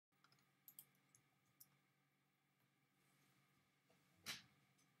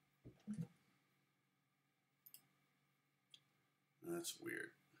That's weird.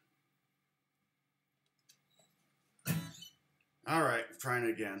 All right, trying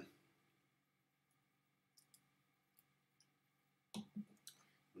it again.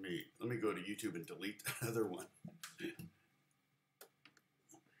 Let me go to YouTube and delete the other one.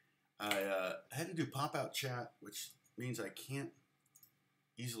 I had to do pop-out chat, which means I can't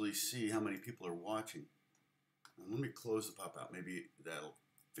easily see how many people are watching. Let me close the pop-out. Maybe that'll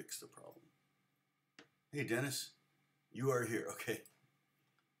fix the problem. Hey, Dennis, you are here. Okay.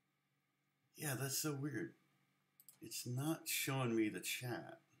 Yeah, that's so weird. It's not showing me the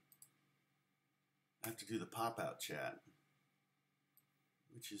chat. I have to do the pop-out chat,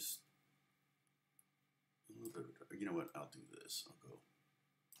 which is a little bit, you know what, I'll do this. I'll go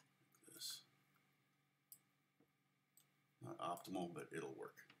like this. Not optimal, but it'll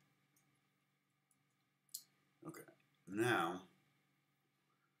work. Okay, now,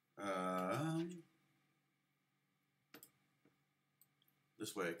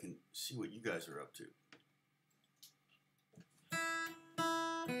 this way I can see what you guys are up to.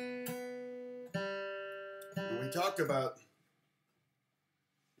 We talked about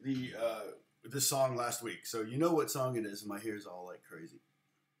this song last week, so you know what song it is, and my hair's all like crazy.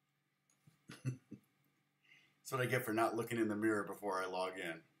 That's what I get for not looking in the mirror before I log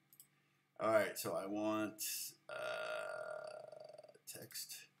in. All right, so I want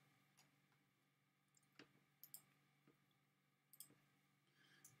text.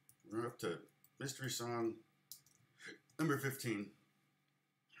 We're up to mystery song number 15.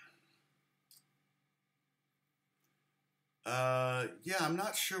 Yeah, I'm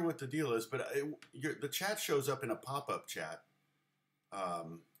not sure what the deal is, but the chat shows up in a pop-up chat.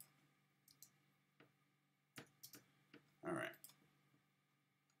 All right.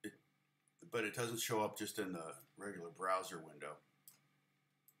 But it doesn't show up just in the regular browser window.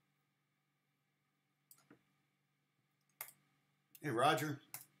 Hey, Roger.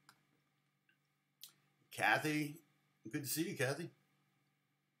 Kathy. Good to see you, Kathy.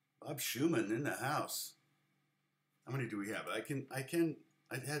 Bob Schumann in the house. How many do we have? I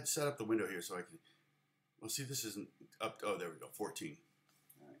had set up the window here so I can, well, see, this isn't up, oh, there we go, 14.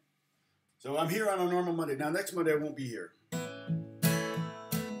 All right. So I'm here on a normal Monday. Now, next Monday I won't be here.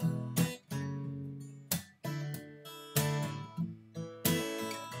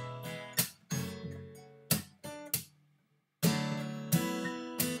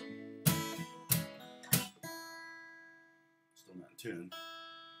 Still not in tune.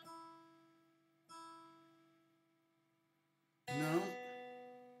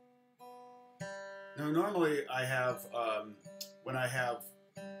 No, normally I have, when I have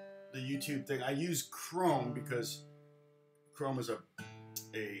the YouTube thing, I use Chrome because Chrome is a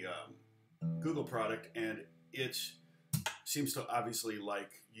Google product, and it seems to obviously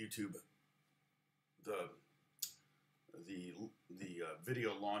like YouTube, the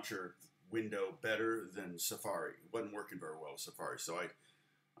video launcher window better than Safari. It wasn't working very well with Safari, so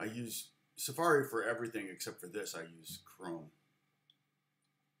I use Safari for everything except for this. I use Chrome.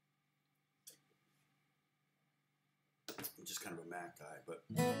 I'm just kind of a Mac guy,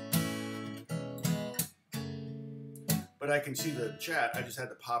 but I can see the chat. I just had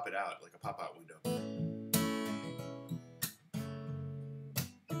to pop it out, like a pop-out window.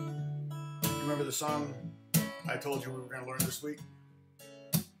 You remember the song I told you we were going to learn this week?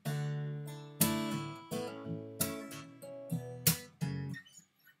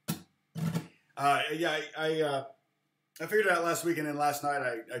 Yeah, I figured it out last week, and then last night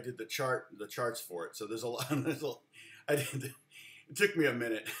I did the charts for it. So there's a lot. It took me a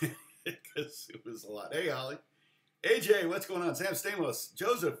minute because it was a lot. Hey, Holly, AJ, what's going on? Sam Stamos,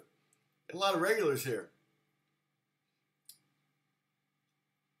 Joseph, a lot of regulars here.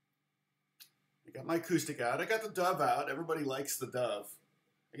 I got my acoustic out. I got the dove out. Everybody likes the dove.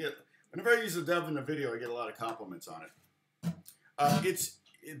 Whenever I use the dove in the video, I get a lot of compliments on it.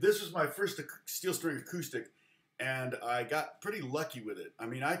 This was my first steel string acoustic, and I got pretty lucky with it. I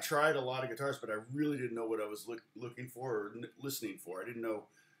mean, I tried a lot of guitars, but I really didn't know what I was looking for or listening for. I didn't know.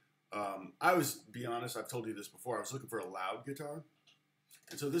 Be honest, I've told you this before, I was looking for a loud guitar.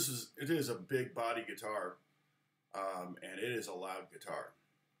 And so it is a big body guitar, and it is a loud guitar.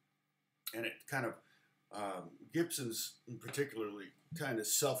 And it kind of, Gibson's particularly kind of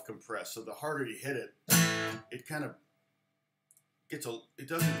self-compressed, so the harder you hit it, it kind of it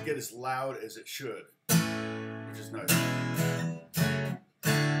doesn't get as loud as it should, which is nice.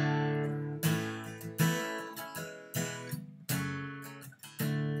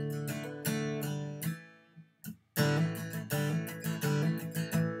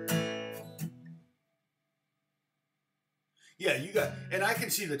 Yeah, and I can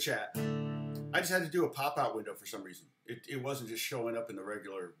see the chat. I just had to do a pop-out window for some reason. It wasn't just showing up in the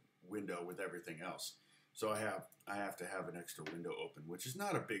regular window with everything else. So I have to have an extra window open, which is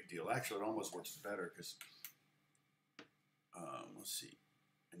not a big deal. Actually, it almost works better because, let's see,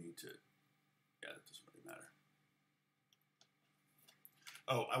 I need to, yeah, that doesn't really matter.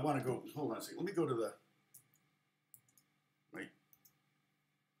 Oh, I want to go, hold on a second. Let me go to the, right,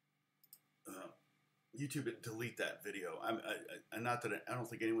 YouTube and delete that video. I'm not that I don't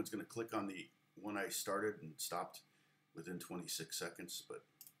think anyone's going to click on the one I started and stopped within 26 seconds, but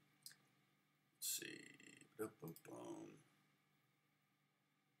let's see.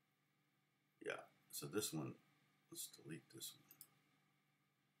 Yeah, so this one, let's delete this one.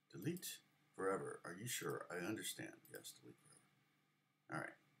 Delete forever. Are you sure? I understand. Yes, delete forever. All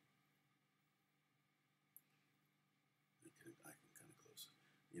right. I can kind of close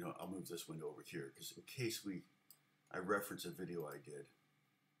it. You know, I'll move this window over here because in case I reference a video I did.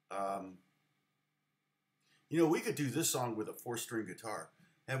 You know, we could do this song with a 4-string guitar.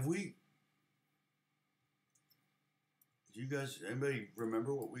 Have we? Do you guys, anybody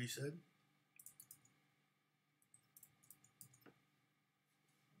remember what we said?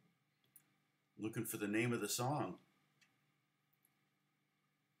 Looking for the name of the song.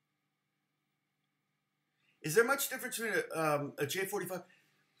 Is there much difference between a J45?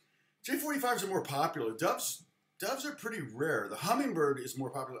 J45s are more popular. Doves are pretty rare. The hummingbird is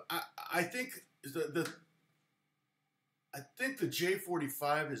more popular. I think the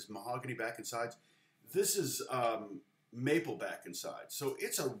J45 is mahogany back and sides. This is maple back and sides. So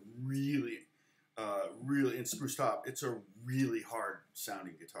it's a really, in spruce top, it's a really hard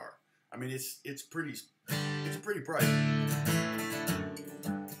sounding guitar. I mean, it's pretty bright.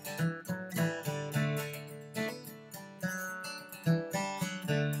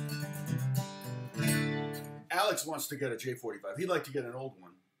 Alex wants to get a J45. He'd like to get an old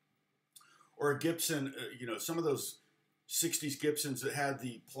one. Or a Gibson, you know, some of those 60s Gibsons that had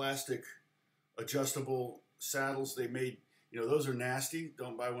the plastic adjustable saddles they made, you know, those are nasty.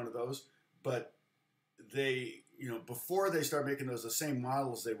 Don't buy one of those. But they, you know, before they start making those, the same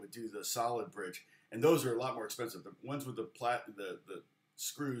models, they would do the solid bridge. And those are a lot more expensive. The ones with the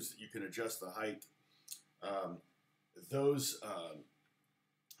screws that you can adjust the height, those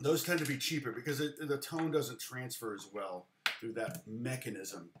tend to be cheaper because the tone doesn't transfer as well through that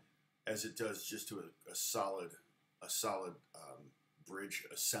mechanism as it does just to a solid bridge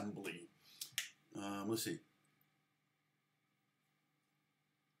assembly. Let's see.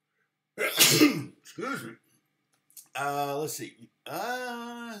 Excuse me. Let's see.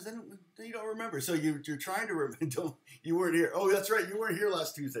 Then you don't remember. So you're trying to remember. You weren't here. Oh, that's right. You weren't here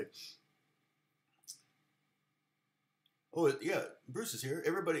last Tuesday. Oh, yeah. Bruce is here.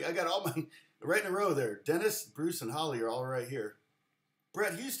 Everybody, I got all my, right in a row there. Dennis, Bruce, and Holly are all right here.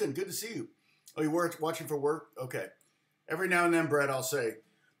 Brett Houston, good to see you. Oh, you were watching for work? Okay. Every now and then, Brett, I'll say,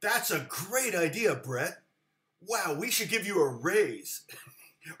 that's a great idea, Brett. Wow, we should give you a raise.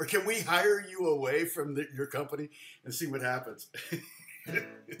 Or can we hire you away from your company and see what happens?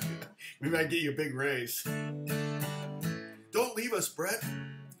 We might get you a big raise. Don't leave us, Brett.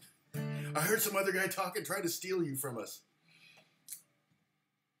 I heard some other guy talking, trying to steal you from us.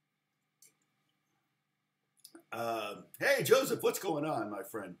 Hey, Joseph, what's going on, my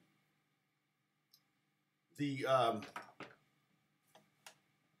friend?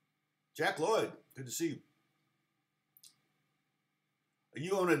 Jack Lloyd, good to see you.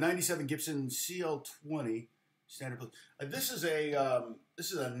 You own a '97 Gibson CL20 standard. This is a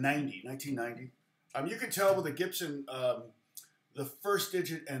 1990. You can tell with a Gibson, the first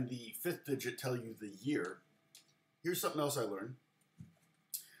digit and the fifth digit tell you the year. Here's something else I learned.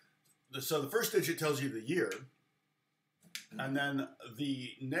 So the first digit tells you the year, and then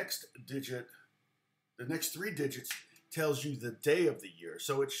the next digit, the next 3 digits tells you the day of the year.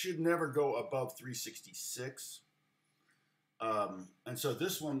 So it should never go above 366. And so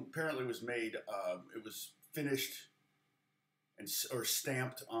this one apparently was made, it was finished or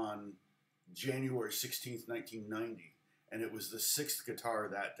stamped on January 16th, 1990. And it was the 6th guitar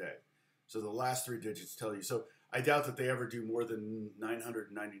that day. So the last 3 digits tell you. So I doubt that they ever do more than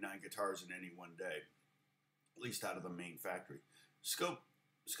 999 guitars in any one day, at least out of the main factory. Sco,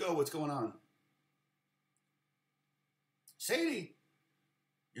 what's going on? Sadie,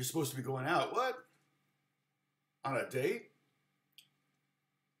 you're supposed to be going out. What? On a date?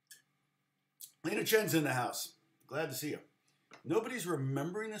 Lena Chen's in the house. Glad to see you. Nobody's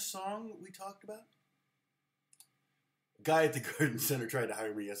remembering the song we talked about? Guy at the garden center tried to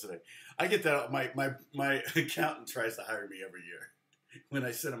hire me yesterday. I get that. My accountant tries to hire me every year when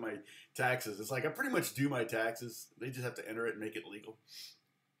I send him my taxes. It's like I pretty much do my taxes. They just have to enter it and make it legal.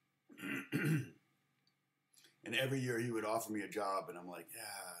 And every year he would offer me a job, and I'm like,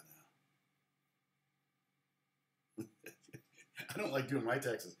 yeah, no. I don't like doing my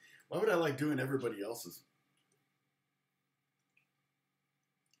taxes. Why would I like doing everybody else's?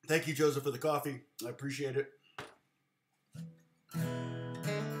 Thank you, Joseph, for the coffee. I appreciate it.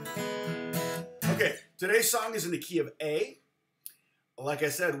 Okay, today's song is in the key of A. Like I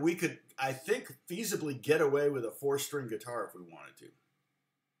said, we could, I think, feasibly get away with a 4-string guitar if we wanted to.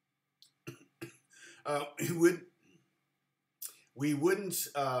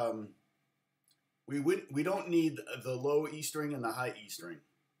 We don't need the low E string and the high E string.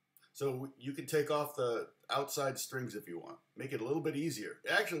 So you can take off the outside strings if you want. Make it a little bit easier.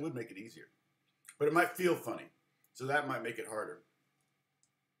 It actually would make it easier. But it might feel funny. So that might make it harder.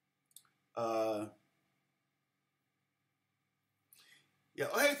 Yeah.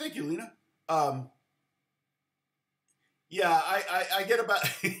 Oh, hey, thank you, Lena. Yeah, I get about...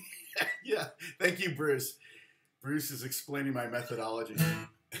 Yeah, thank you, Bruce. Bruce is explaining my methodology.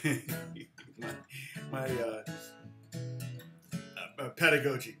 my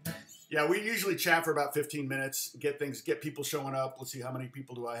pedagogy. Yeah, we usually chat for about 15 minutes, get people showing up. Let's see, how many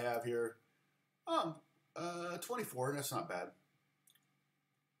people do I have here? 24, that's not bad.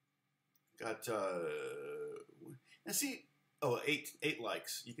 Got, and see, oh, eight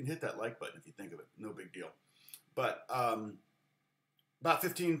likes. You can hit that like button if you think of it. No big deal. But about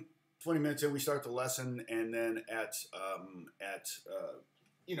 15, 20 minutes in, we start the lesson, and then at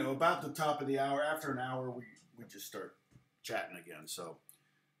you know, about the top of the hour, after an hour, we just start chatting again. So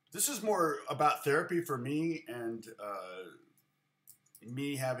this is more about therapy for me and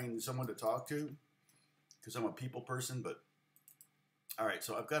me having someone to talk to, because I'm a people person. But all right,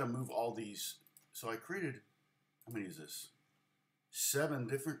 so I've got to move all these. So I created, how many is this? 7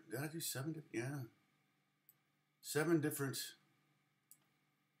 different, did I do 7 different? Yeah. 7 different.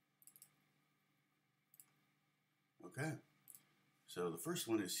 Okay. So the first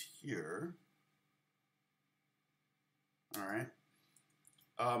one is here. All right.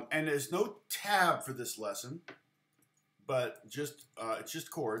 And there's no tab for this lesson, but just it's just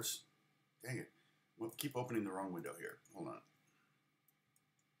chords. Dang it. We'll keep opening the wrong window here. Hold on.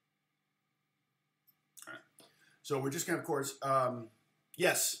 All right. So we're just going to have chords.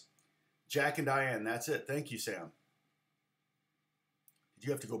 Yes. Jack and Diane. That's it. Thank you, Sam. Did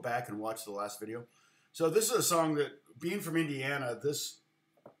you have to go back and watch the last video? So this is a song that, being from Indiana,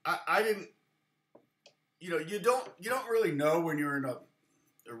 I didn't, you know, you don't really know when you're in a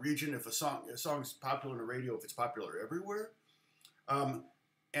region if a song's popular on the radio, if it's popular everywhere.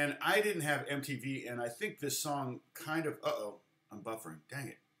 And I didn't have MTV, and I think this song kind of, I'm buffering, dang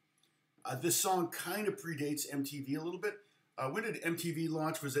it. This song kind of predates MTV a little bit. When did MTV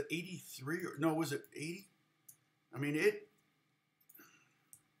launch? Was it 83? Or no, was it 80? I mean, it...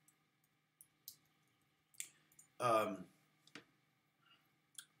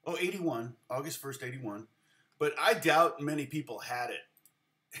 81, August 1st, 81. But I doubt many people had it.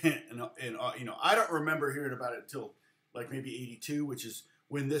 and you know, I don't remember hearing about it until like maybe 82, which is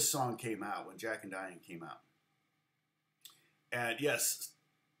when this song came out, when Jack and Diane came out. And yes,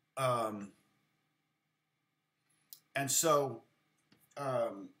 and so, I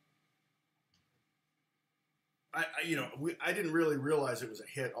didn't really realize it was a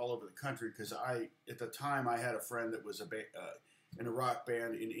hit all over the country, because at the time I had a friend that was in a rock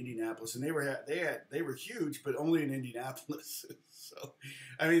band in Indianapolis, and they were huge, but only in Indianapolis. So,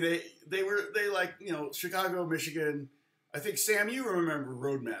 I mean, they like, you know, Chicago, Michigan. I think, Sam, you remember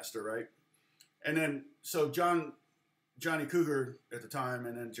Roadmaster, right? And then so Johnny Cougar at the time,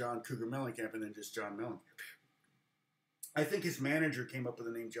 and then John Cougar Mellencamp, and then just John Mellencamp. I think his manager came up with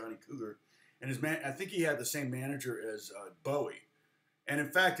the name Johnny Cougar. And I think he had the same manager as Bowie. And in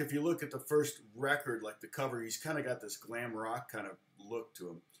fact, if you look at the first record, like the cover, he's kind of got this glam rock kind of look to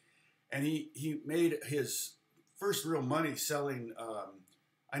him. And he made his first real money selling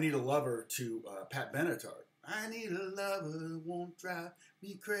I Need a Lover to Pat Benatar. I need a lover that won't drive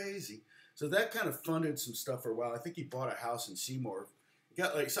me crazy. So that kind of funded some stuff for a while. I think he bought a house in Seymour.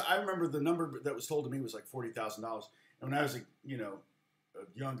 So I remember the number that was told to me was like $40,000. And when I was a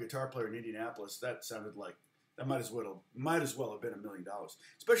young guitar player in Indianapolis, that sounded like that might as well have been $1 million.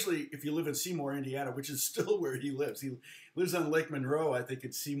 Especially if you live in Seymour, Indiana, which is still where he lives. He lives on Lake Monroe, I think,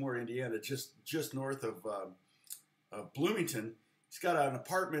 in Seymour, Indiana, just north of Bloomington. He's got an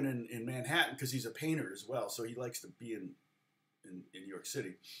apartment in Manhattan because he's a painter as well, so he likes to be in New York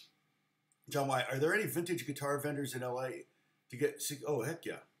City. John White, are there any vintage guitar vendors in LA to get? Oh, heck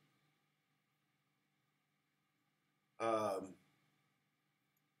yeah. Of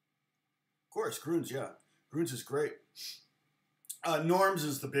course, Grunes, yeah. Grunes is great. Norms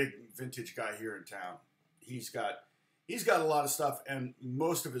is the vintage guy here in town. He's got a lot of stuff, and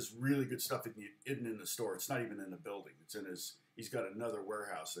most of his really good stuff isn't in the store. It's not even in the building. It's in his. He's got another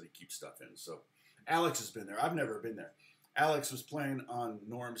warehouse that he keeps stuff in. So Alex has been there. I've never been there. Alex was playing on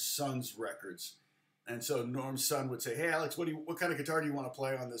Norm's son's records, and so Norm's son would say, "Hey, Alex, what kind of guitar do you want to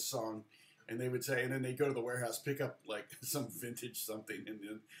play on this song?" And they would say, and then they go to the warehouse, pick up like some vintage something, and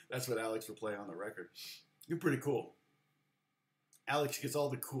then that's what Alex would play on the record. You're pretty cool. Alex gets all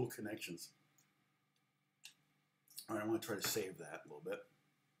the cool connections. All right, I want to try to save that a little bit.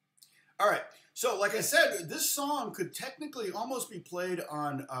 All right, so like I said, this song could technically almost be played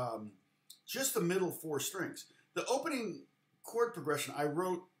on just the middle 4 strings. The opening chord progression I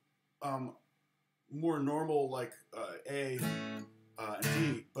wrote more normal, like A and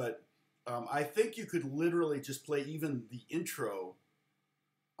D, but I think you could literally just play even the intro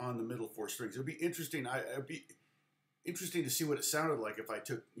on the middle 4 strings. It would be interesting. It'd be interesting to see what it sounded like if I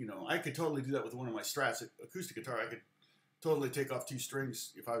took, I could totally do that with one of my Strats acoustic guitar. I could totally take off 2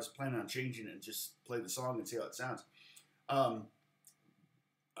 strings if I was planning on changing it and just play the song and see how it sounds. I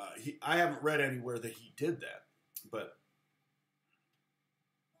haven't read anywhere that he did that, but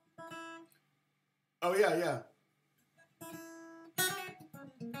oh yeah.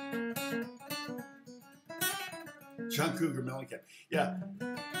 John Cougar Mellencamp. Yeah.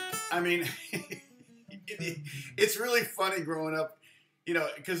 I mean, it's really funny growing up,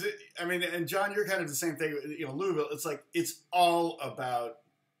 because, and John, you're kind of the same thing, Louisville, it's like, it's all about,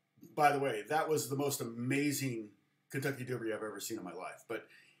 by the way, that was the most amazing Kentucky Derby I've ever seen in my life, but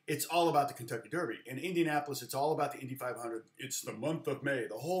it's all about the Kentucky Derby. In Indianapolis, it's all about the Indy 500. It's the month of May.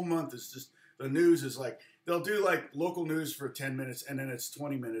 The whole month is just, the news is like, they'll do like local news for 10 minutes, and then it's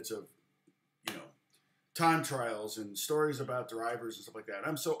 20 minutes of, time trials and stories about drivers and stuff like that.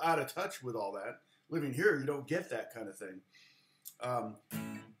 I'm so out of touch with all that. Living here, you don't get that kind of thing.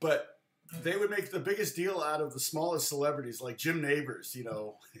 But they would make the biggest deal out of the smallest celebrities, like Jim Nabors,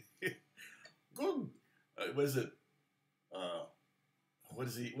 what is it? What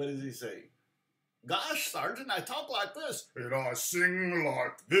does he say? Gosh, Sergeant, I talk like this, and I sing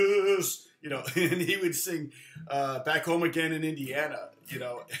like this, and he would sing Back Home Again in Indiana,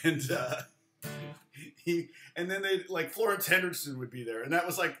 and and then they, like, Florence Henderson would be there, and that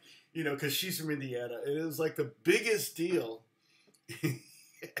was like, because she's from Indiana, and it was like the biggest deal. There's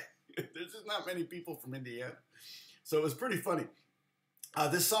just not many people from Indiana, so it was pretty funny.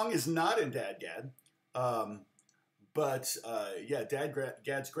 This song is not in Dadgad, but yeah,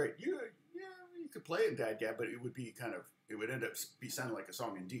 Dadgad's great. You could play it in Dadgad, but it would be it would end up sounding like a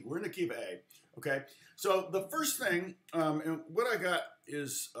song in D. We're in the key of A, okay? So the first thing, and what I got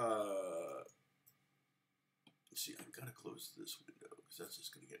is, let's see, I've got to close this window because that's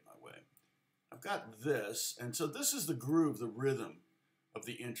just going to get in my way. I've got this, and so this is the groove, the rhythm of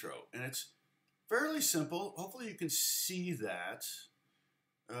the intro, and it's fairly simple. Hopefully you can see that.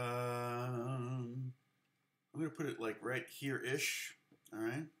 I'm going to put it like right here-ish, all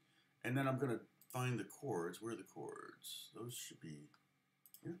right? And then I'm going to find the chords. Where are the chords? Those should be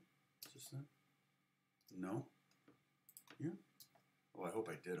here. Is this them? No. Here? Oh, I hope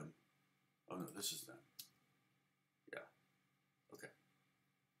I did them. Oh, no, this is them. Yeah. Okay.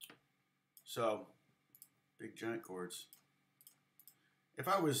 So, big giant chords. If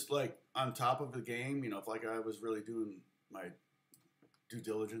I was like on top of the game, if like I was really doing my due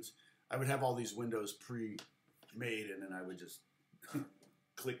diligence, I would have all these windows pre-made, and then I would just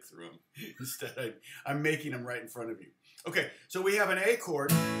click through them. Instead, I'm making them right in front of you. Okay, so we have an A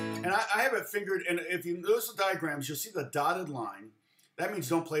chord, and I have it fingered, and if you notice the diagrams, you'll see the dotted line. That means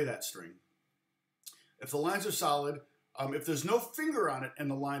don't play that string. If the lines are solid, if there's no finger on it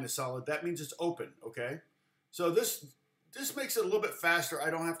and the line is solid, that means it's open, okay? So this makes it a little bit faster. I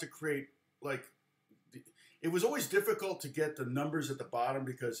don't have to create, like, it was always difficult to get the numbers at the bottom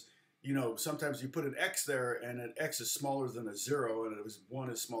because, sometimes you put an X there and an X is smaller than a 0 and 1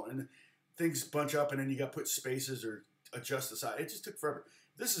 is smaller. And things bunch up and then you got to put spaces or adjust the size. It just took forever.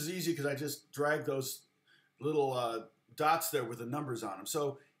 This is easy because I just dragged those little dots there with the numbers on them.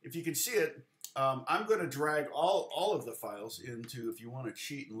 So if you can see it, I'm going to drag all of the files into, if you want to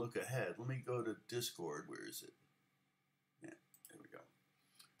cheat and look ahead. Let me go to Discord. Where is it? Yeah, there we go.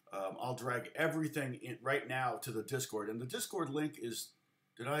 I'll drag everything in right now to the Discord. And the Discord link is,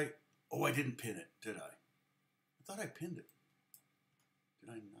 oh, I didn't pin it, did I? I thought I pinned it. Did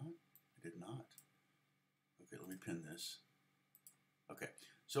I not? I did not. Okay, let me pin this. Okay,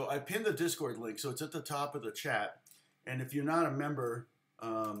 so I pinned the Discord link, so it's at the top of the chat. And if you're not a member,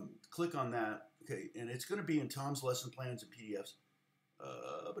 click on that. Okay, and it's going to be in Tom's lesson plans and PDFs.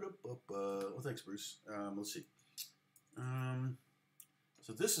 Well, thanks, Bruce. Let's see.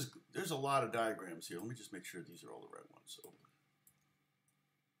 So there's a lot of diagrams here. Let me just make sure these are all the right ones. So.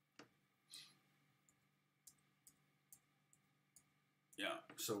 Yeah,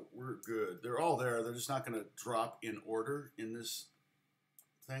 so we're good. They're all there. They're just not going to drop in order in this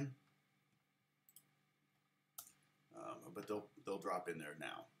thing. But they'll drop in there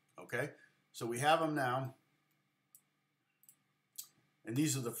now. Okay, so we have them now. And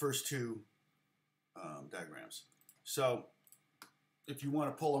these are the first two diagrams. So if you want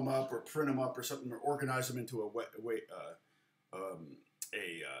to pull them up or print them up or something, or organize them into a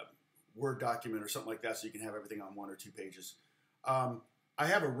Word document or something like that, so you can have everything on 1 or 2 pages. I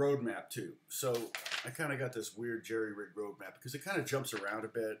have a roadmap too, so I kind of got this weird jerry-rig roadmap because it kind of jumps around a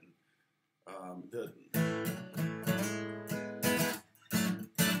bit.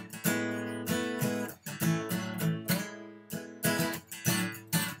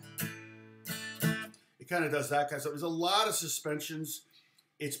 It kind of does that kind of stuff. There's a lot of suspensions.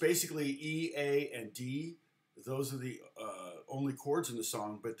 It's basically E, A, and D. Those are the only chords in the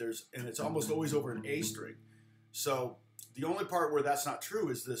song, but and it's almost always over an A string. So the only part where that's not true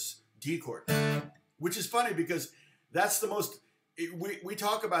is this D chord, which is funny because that's the most, we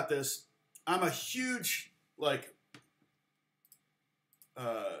talk about this. I'm a huge, like,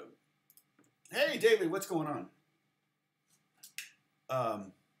 hey, David, what's going on?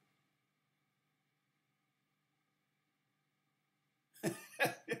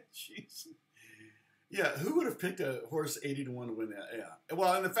 Jeez. Yeah, who would have picked a horse 80 to 1 to win that? Yeah.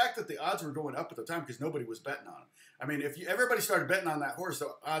 Well, and the fact that the odds were going up at the time because nobody was betting on him. I mean, if everybody started betting on that horse,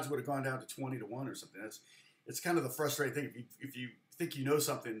 the odds would have gone down to 20 to 1 or something. It's kind of the frustrating thing. If you think you know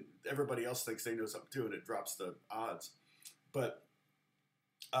something, everybody else thinks they know something too, and it drops the odds. But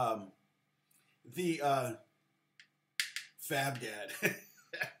the Fabgad,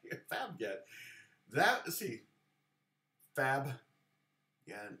 Fabgad, let's see, Fab,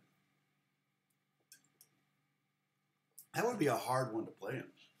 yeah. That would be a hard one to play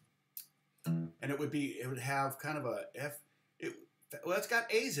in. And it would have kind of a F, well, it's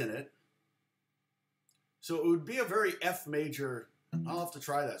got A's in it. So it would be a very F major. I'll have to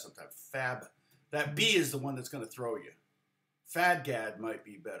try that sometime. Fab. That B is the one that's going to throw you. Fadgad might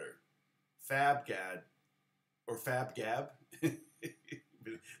be better. Fabgad or Fabgab. The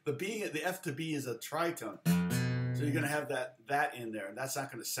F to B is a tritone. So you're going to have that in there, and that's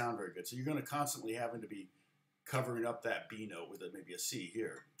not going to sound very good. So you're going to constantly having to be covering up that B note with maybe a C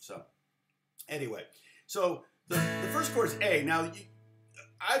here. So anyway, so the first chord is A. Now,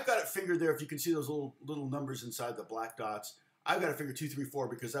 I've got it fingered there. If you can see those little numbers inside the black dots, I've got to figure 2, 3, 4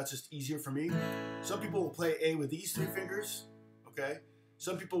 because that's just easier for me. Some people will play A with these 3 fingers, okay?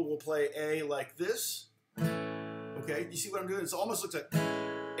 Some people will play A like this, okay? You see what I'm doing? It almost looks like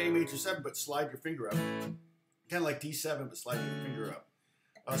A major 7, but slide your finger up. Kind of like D7, but slide your finger up.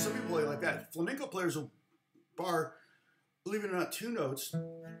 Some people play like that. Flamenco players will bar, believe it or not, 2 notes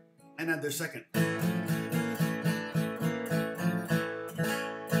and add their second.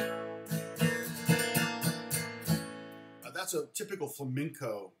 That's a typical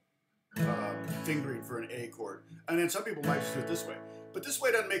flamenco fingering for an A chord. And then some people might just do it this way. But this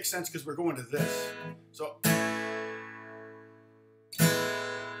way doesn't make sense because we're going to this. So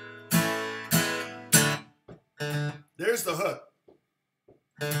there's the hook.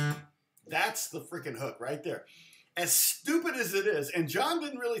 That's the freaking hook right there. As stupid as it is, and John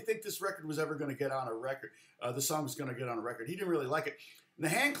didn't really think this record was ever going to get on a record. The song was going to get on a record. He didn't really like it. And the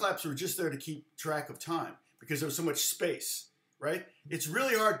hand claps were just there to keep track of time because there was so much space, right? It's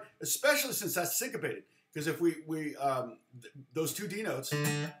really hard, especially since that's syncopated. Because if those 2 D notes,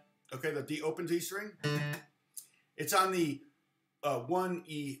 okay, the D open D string, it's on the 1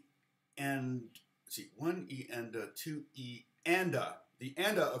 E and, let's see, 1 E and 2 E and the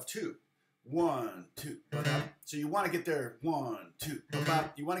anda of 2. 1, 2, so you want to get there 1, 2,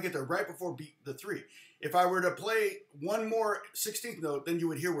 you want to get there right before the 3. If I were to play one more 16th note, then you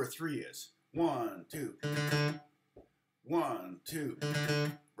would hear where 3 is. 1, 2, 1, 2,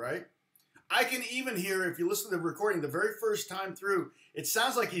 right? I can even hear, if you listen to the recording, the very first time through, it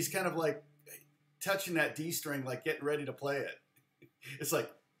sounds like he's kind of like touching that D string, like getting ready to play it. It's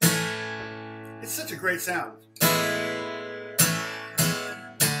like, it's such a great sound.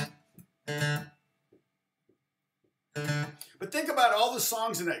 But think about all the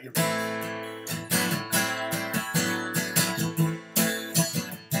songs in that.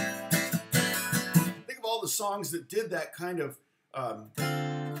 Think of all the songs that did that kind of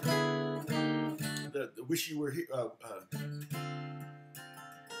the Wish You Were Here.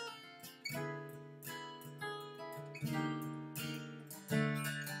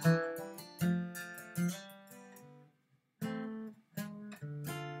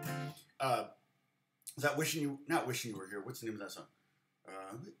 Is that Wishing You, not Wishing You Were Here, what's the name of that song?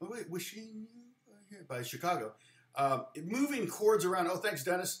 Wishing You Were Here by Chicago. Moving chords around. Oh, thanks,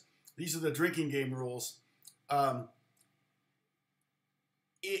 Dennis. These are the drinking game rules.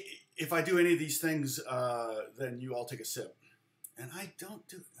 If I do any of these things, then you all take a sip. And I don't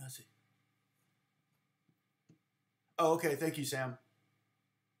do, let's see. Oh, okay, thank you, Sam.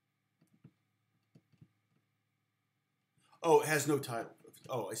 Oh, it has no title.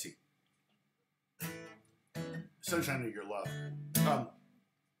 Oh, I see. Sunshine of Your Love.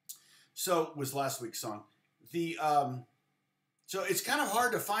 So was last week's song. So it's kind of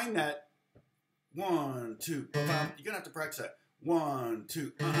hard to find that 1, 2. You're gonna have to practice that. 1,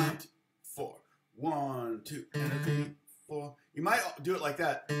 2, 4. 1, 2, 3, 4. You might do it like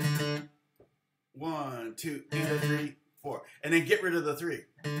that. 1, 2, 3, 4, and then get rid of the 3.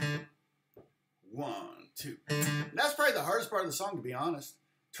 1, 2. And that's probably the hardest part of the song, to be honest.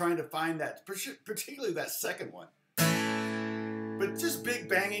 Trying to find that, particularly that second one. But just big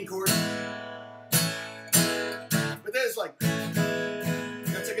banging chords. But there's like,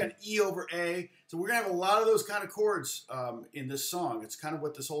 that's like an E over A. So we're gonna have a lot of those kind of chords in this song. It's kind of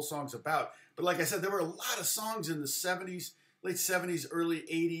what this whole song's about. But like I said, there were a lot of songs in the 70s, late 70s, early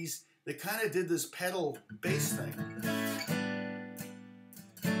 80s that kind of did this pedal bass thing.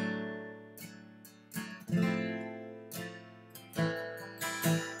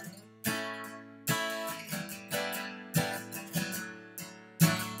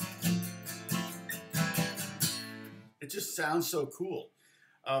 It just sounds so cool.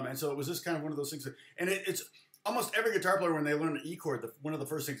 And so it was just kind of one of those things. And it's almost every guitar player, when they learn an E chord, one of the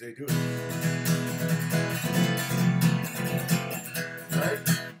first things they do is... Right?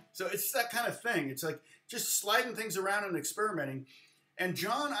 So it's that kind of thing. It's like just sliding things around and experimenting. And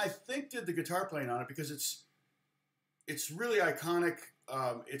John, I think, did the guitar playing on it because it's really iconic.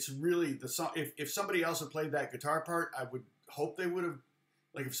 It's really the song. If somebody else had played that guitar part, I would hope they would have,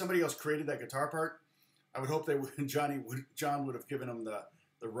 like if somebody else created that guitar part, I would hope they would. John would have given them the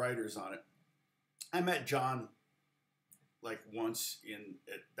writers on it. I met John like once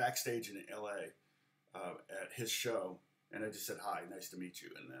backstage in LA at his show, and I just said hi, nice to meet you,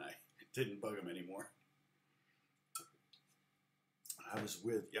 and then I didn't bug him anymore. I was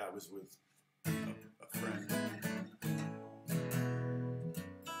with a friend.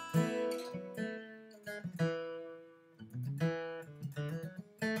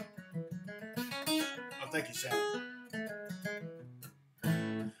 Oh, thank you, Sam.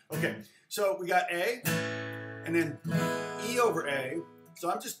 Okay, so we got A, and then E over A. So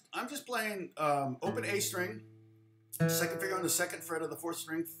I'm just playing open A string, second finger on the second fret of the fourth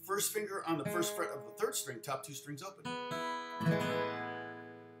string, first finger on the first fret of the third string, top 2 strings open.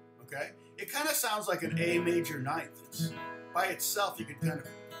 Okay, it kind of sounds like an A major ninth. It's, by itself, you could kind of,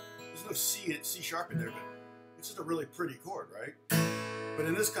 there's no C sharp in there, but it's just a really pretty chord, right? But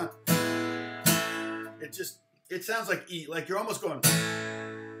in this it sounds like E, like you're almost going,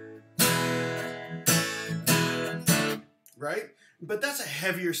 right? But that's a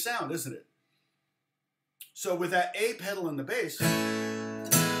heavier sound, isn't it? So with that A pedal in the bass,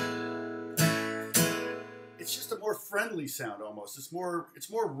 it's just a more friendly sound almost. It's more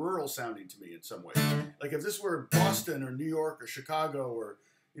rural sounding to me in some way. Like if this were Boston or New York or Chicago or,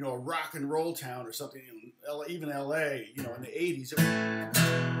 you know, a rock and roll town or something, even LA, you know, in the 80s,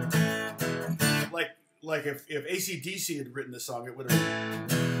 like if AC/DC had written this song, it would have.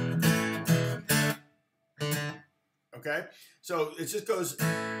 Okay, so it just goes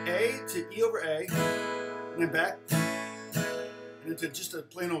A to E over A, and then back, and into just a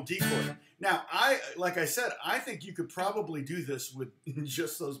plain old D chord. Now, like I said, I think you could probably do this with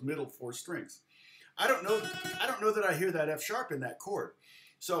just those middle 4 strings. I don't know that I hear that F sharp in that chord.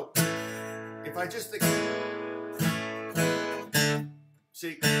 So if I just think,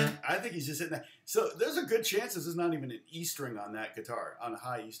 see, I think he's just hitting that. So there's a good chance this is not even an E string on that guitar, on a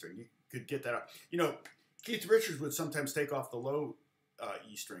high E string. You could get that out. You know, Keith Richards would sometimes take off the low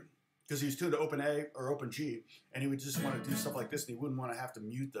E string because he was tuned to open A or open G, and he would just want to do stuff like this, and he wouldn't want to have to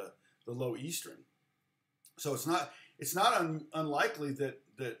mute the low E string. So it's not unlikely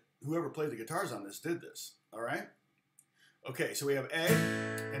that whoever played the guitars on this did this. All right. Okay, so we have A,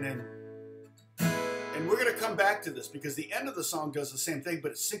 and we're going to come back to this because the end of the song does the same thing,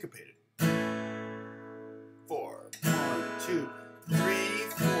 but it's syncopated. 4, 1, 2, 3,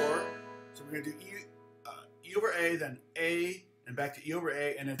 4. So we're going to do E over A, then A, and back to E over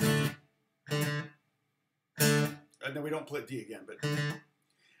A, and then and then we don't play D again. But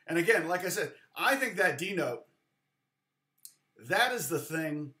and again, like I said, I think that D note, that is the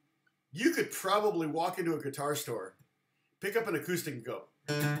thing. You could probably walk into a guitar store, pick up an acoustic and go.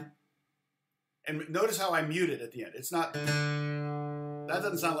 And notice how I mute it at the end. It's not, that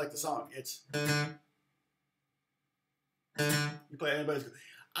doesn't sound like the song. It's, you play anybody's,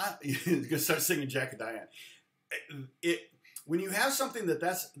 you're going to start singing Jack and Diane. When you have something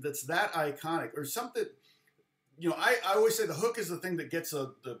that's that iconic, or something, you know, I always say the hook is the thing that gets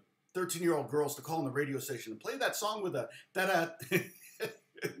the 13-year-old girls to call on the radio station and play that song with a da-da,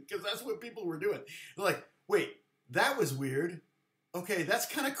 because that's what people were doing. They're like, wait, that was weird. Okay, that's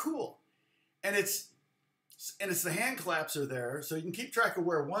kind of cool. And it's the hand claps are there, so you can keep track of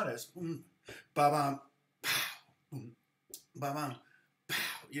where one is. Ba-bam, pow, ba-bam, pow.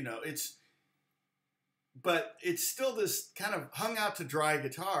 You know, but it's still this kind of hung out to dry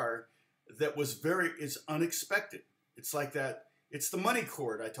guitar that is unexpected. It's like that. It's the money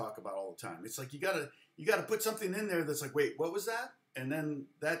chord I talk about all the time. It's like you gotta put something in there that's like, wait, what was that? And then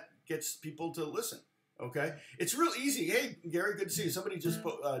that gets people to listen. Okay, it's real easy. Hey, Gary, good to see you. Somebody just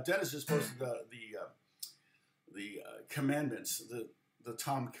Dennis just posted the commandments.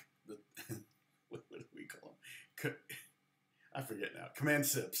 What do we call them? I forget now. Command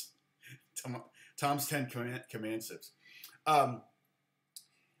sips. Tom's 10 command sips. But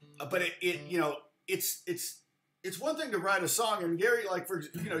it's one thing to write a song, and Gary, like, for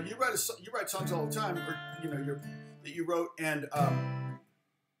you know, you write songs all the time, or you know, that you wrote, and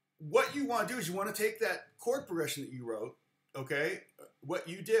what you want to do is you want to take that chord progression that you wrote, okay, what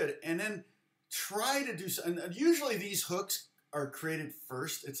you did, and then try to do something. And usually these hooks are created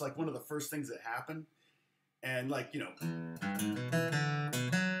first. It's like one of the first things that happen, and like, you know,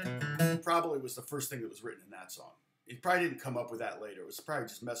 probably was the first thing that was written in that song. He probably didn't come up with that later. It was probably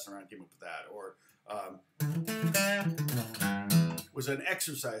just messing around and came up with that, or was an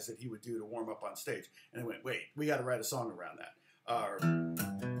exercise that he would do to warm up on stage. And he went, wait, we got to write a song around that.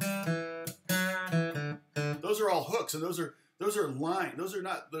 Those are all hooks, and those are line. Those are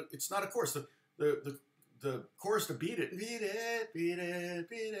not. It's not a chorus. The chorus to beat it, beat it, beat it,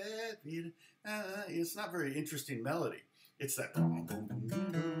 beat it, beat it. It's not very interesting melody. It's that.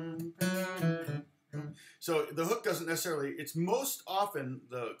 So the hook doesn't necessarily. It's most often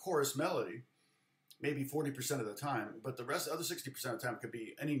the chorus melody, maybe 40% of the time, but the other 60% of the time could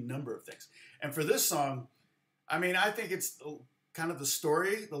be any number of things. And for this song, I mean, I think it's kind of the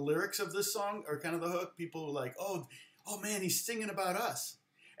story, the lyrics of this song are kind of the hook. People were like, oh man, he's singing about us.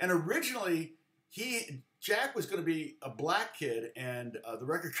 And originally, Jack was going to be a black kid, and the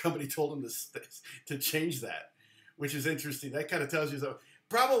record company told him to change that, which is interesting. That kind of tells you, though,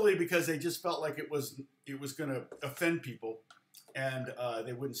 probably because they just felt like it was going to offend people, and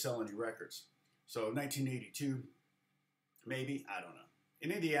they wouldn't sell any records. So 1982, maybe, I don't know.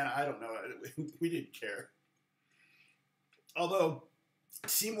 In Indiana, I don't know. We didn't care. Although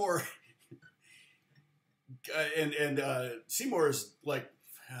Seymour Seymour is like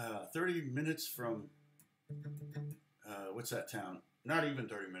 30 minutes from what's that town? Not even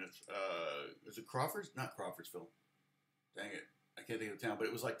 30 minutes. Is it Crawfords? Not Crawfordsville. Dang it, I can't think of the town. But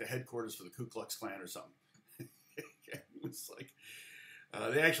it was like the headquarters for the Ku Klux Klan or something. It was like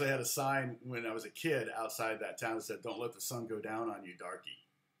they actually had a sign when I was a kid outside that town that said, "Don't let the sun go down on you, darky."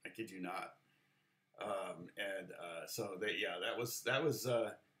 I kid you not. So that was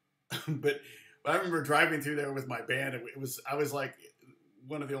but I remember driving through there with my band, and I was like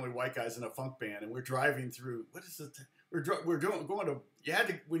one of the only white guys in a funk band, and we're driving through,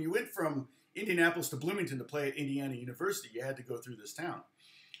 when you went from Indianapolis to Bloomington to play at Indiana University, you had to go through this town.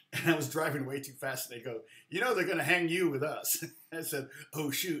 And I was driving way too fast, and they go, you know, they're going to hang you with us. I said, oh,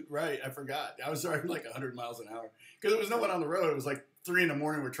 shoot, right, I forgot. I was driving like 100 miles an hour because there was no one on the road. It was like 3 in the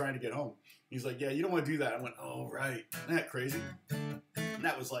morning. We're trying to get home. He's like, yeah, you don't want to do that. I went, oh, right. Isn't that crazy? And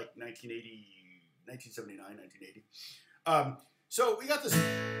that was like 1979, 1980. So we got this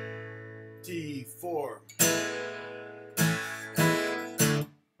D4.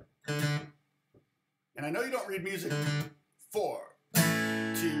 And I know you don't read music. 4, 2,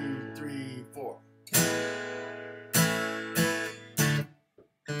 3, 4. 2,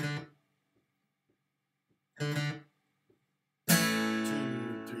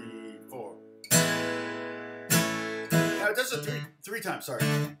 3, 4. Now it does it three times. Sorry.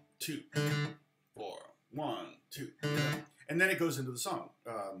 2, 4, 1, 2. And then it goes into the song.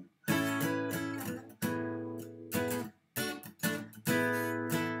 So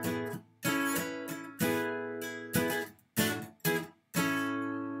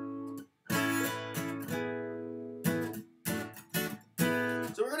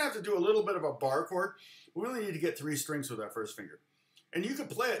we're going to have to do a little bit of a bar chord. We really need to get 3 strings with our first finger. And you can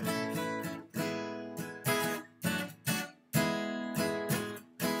play it.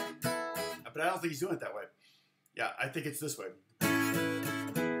 But I don't think he's doing it that way. Yeah, I think it's this way.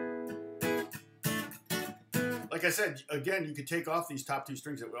 like I said, again, you could take off these top two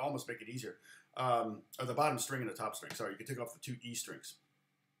strings. It would almost make it easier. Or the bottom string and the top string. Sorry, you could take off the two E strings.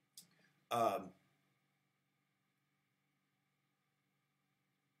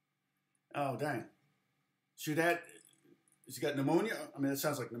 Oh, dang. She got pneumonia? I mean, it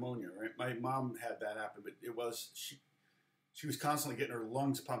sounds like pneumonia, right? My mom had that happen, but it was, she was constantly getting her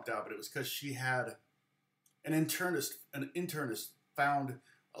lungs pumped out, but it was because she had an internist found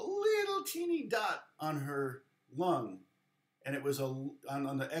a little teeny dot on her lung, and it was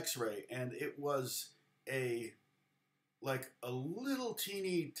on the x-ray, and it was like a little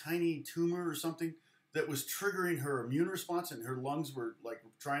teeny tiny tumor or something that was triggering her immune response, and her lungs were like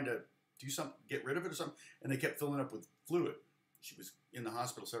trying to do something, get rid of it or something, and they kept filling up with fluid. She was in the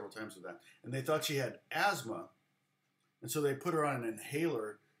hospital several times with that, and they thought she had asthma, and so they put her on an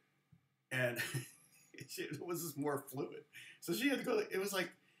inhaler, and it was just more fluid. So she had to go. It was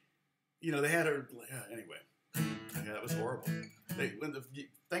like, you know, they had her. Anyway, yeah, that was horrible.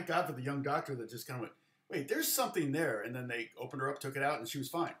 Thank God for the young doctor that just kind of went, wait, there's something there, and then they opened her up, took it out, and she was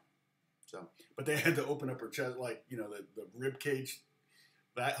fine. So, but they had to open up her chest, like, you know, the rib cage,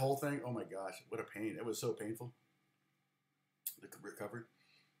 that whole thing. Oh my gosh, what a pain! It was so painful. The recovery.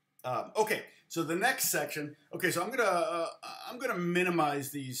 Okay, so the next section. Okay, so I'm gonna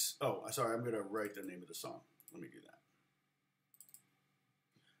minimize these. Oh, sorry, I'm gonna write the name of the song. Let me do that.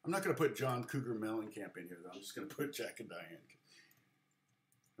 I'm not gonna put John Cougar Mellencamp in here though. I'm just gonna put Jack and Diane.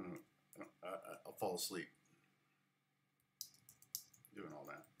 I'll fall asleep doing all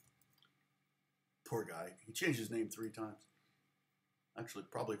that. Poor guy. He changed his name 3 times. Actually,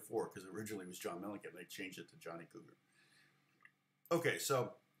 probably 4, because originally it was John Mellencamp. They changed it to Johnny Cougar. Okay,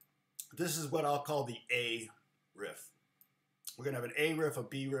 so this is what I'll call the A riff. We're going to have an A riff, a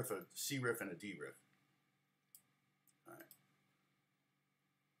B riff, a C riff, and a D riff. All right.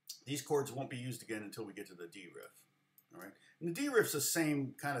 These chords won't be used again until we get to the D riff. All right. And the D riff's the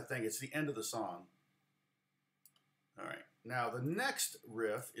same kind of thing. It's the end of the song. All right. Now, the next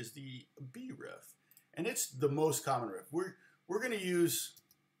riff is the B riff. And it's the most common riff. We're going to use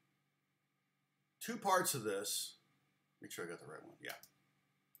 2 parts of this. Make sure I got the right one. Yeah.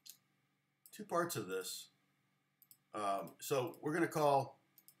 2 parts of this. So we're going to call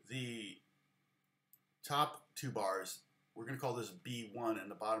the top 2 bars, we're going to call this B1,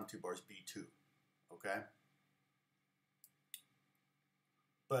 and the bottom 2 bars B2. Okay?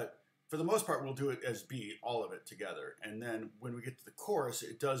 But for the most part, we'll do it as B, all of it together. And then when we get to the chorus,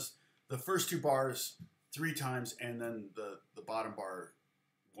 it does the first 2 bars 3 times, and then the bottom bar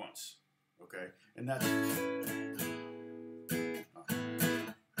once. Okay? And that's...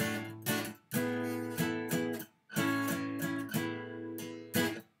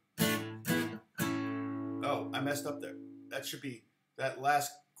 Oh, I messed up there. That should be, that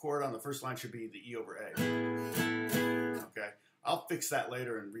last chord on the first line should be the E over A. Okay? I'll fix that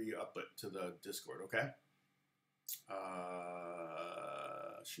later and re-up it to the Discord, okay?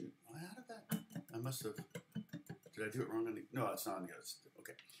 Shoot, how did that? I must have, did I do it wrong? No, it's not on the other.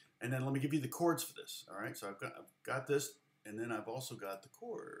 Okay. And then let me give you the chords for this, all right? So I've got this, and then I've also got the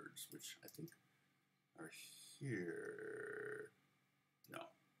chords, which I think are here. No.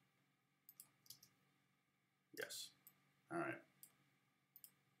 Yes. All right.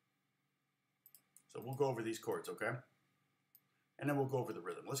 So we'll go over these chords, okay? And then we'll go over the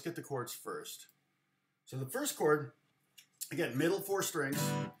rhythm. Let's get the chords first. So the first chord, again, middle 4 strings.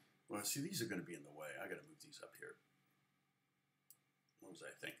 Well, see, these are going to be in the way. I got to move these up here. What was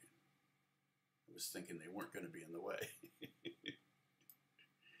I thinking? I was thinking they weren't going to be in the way.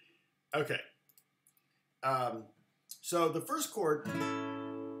 Okay. So the first chord,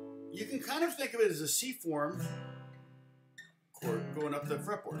 you can kind of think of it as a C form chord going up the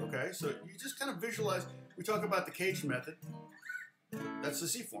fretboard, okay? So you just kind of visualize, we talk about the Cajun method. That's the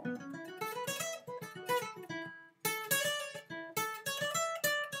C form.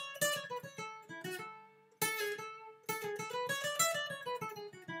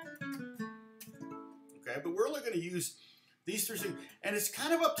 Okay, but we're only going to use these 3 things, and it's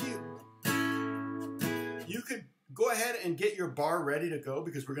kind of up to you. You could go ahead and get your bar ready to go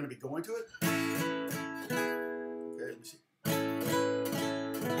because we're going to be going to it. Okay, let me see.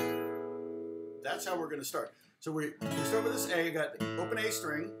 That's how we're going to start. So we start with this A. I got the open A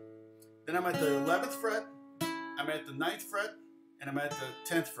string. Then I'm at the 11th fret. I'm at the 9th fret. And I'm at the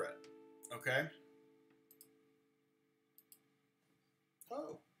 10th fret. Okay?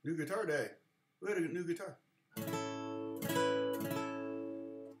 Oh, new guitar day. We had a new guitar.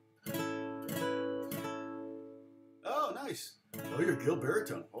 Oh, nice. Oh, you're Gil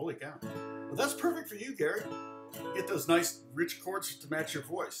baritone. Holy cow. Well, that's perfect for you, Gary. Get those nice, rich chords to match your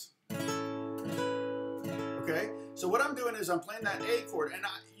voice. Okay, Okay, so what I'm doing is I'm playing that A chord, and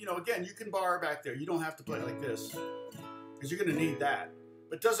again, you can bar back there. You don't have to play it like this, because you're going to need that.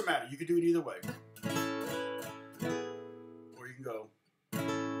 But it doesn't matter. You can do it either way. Or you can go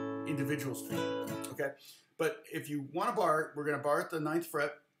individual string, okay? But if you want to bar it, we're going to bar at the 9th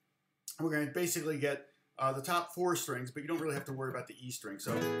fret, and we're going to basically get the top 4 strings, but you don't really have to worry about the E string.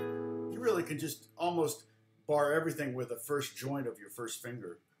 So you really can just almost bar everything with the first joint of your first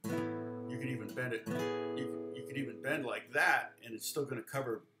finger. You can even bend it. You can even bend like that, and it's still going to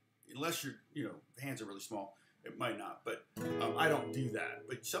cover, unless your hands are really small. It might not, but I don't do that.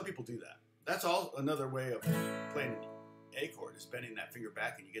 But some people do that. That's all another way of playing an A chord, is bending that finger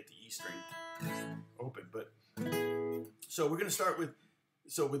back, and you get the E string open. But so we're going to start with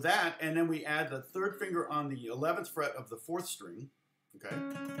that, and then we add the 3rd finger on the 11th fret of the 4th string, okay,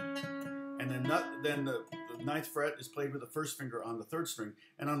 and then the 9th fret is played with the 1st finger on the 3rd string,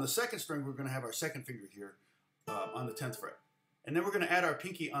 and on the 2nd string we're going to have our 2nd finger here on the 10th fret, and then we're going to add our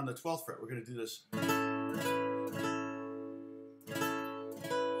pinky on the 12th fret. We're going to do this.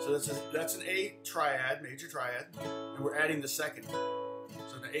 So that's an A triad, major triad, and we're adding the 2nd,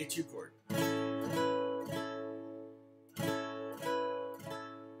 so the A2 chord.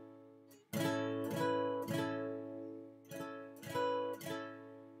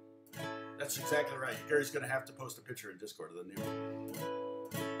 That's exactly right. Gary's going to have to post a picture in Discord of the new one.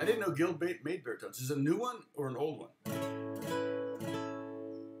 I didn't know Guild made baritones. Is it a new one or an old one?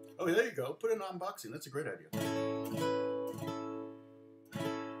 Oh, there you go. Put it in unboxing. That's a great idea.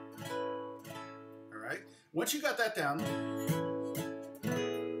 All right. Once you got that down,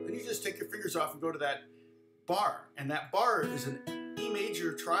 then you just take your fingers off and go to that bar. And that bar is an E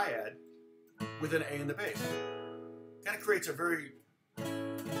major triad with an A in the bass. Kind of creates a very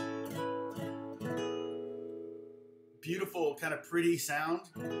beautiful, kind of pretty sound.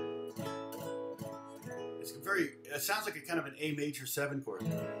 It sounds like a kind of an A major 7 chord,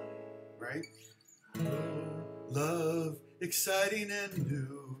 right? Love, exciting and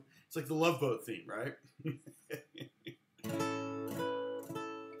new. It's like the Love Boat theme, right?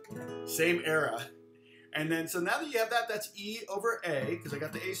 Same era. And then, so now that you have that, that's E over A, because I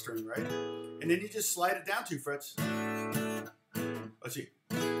got the A string, right? And then you just slide it down 2 frets. Let's see.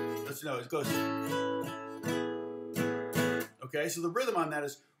 It goes. Okay, so the rhythm on that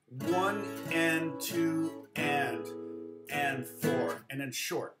is 1 and 2 and 4, and then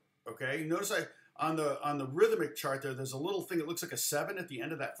short. Okay, notice on the rhythmic chart there's a little thing that looks like a 7 at the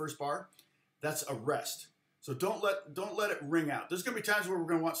end of that first bar. That's a rest. So don't let it ring out. There's going to be times where we're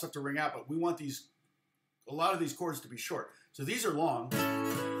going to want stuff to ring out, but we want a lot of these chords to be short. So these are long,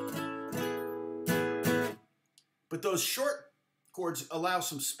 but those short chords allow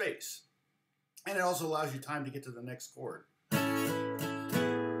some space, and it also allows you time to get to the next chord.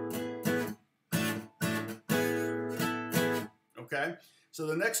 Okay, so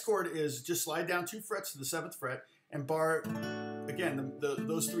the next chord is just slide down 2 frets to the 7th fret and bar, again,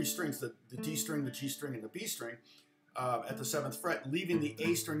 those 3 strings, the D string, the G string, and the B string at the 7th fret, leaving the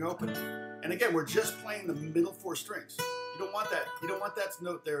A string open. And again, we're just playing the middle 4 strings. You don't want that. You don't want that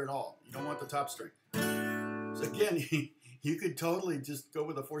note there at all. You don't want the top string. So again, you could totally just go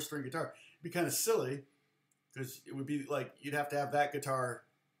with a 4-string guitar. It'd be kind of silly, because it would be like you'd have to have that guitar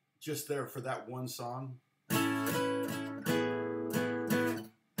just there for that one song.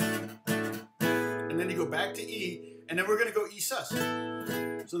 And then you go back to E, and then we're going to go E sus.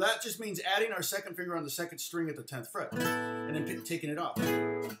 So that just means adding our 2nd finger on the 2nd string at the 10th fret, and then taking it off.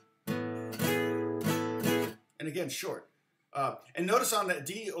 And again, short. And notice on that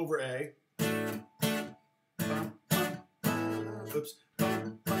D over A, oops,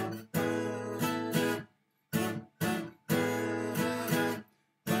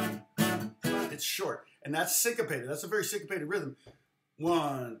 it's short, and that's syncopated. That's a very syncopated rhythm.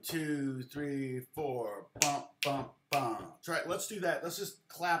 1, 2, 3, 4, bump, bump, bump. Try it. Let's do that. Let's just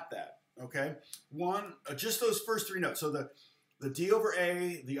clap that. Okay. Just those first 3 notes. So the D over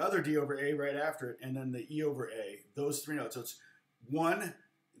A, the other D over A right after it, and then the E over A. Those 3 notes. So it's 1,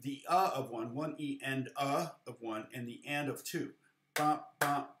 the of 1, 1 E and of 1, and the and of 2. Bump,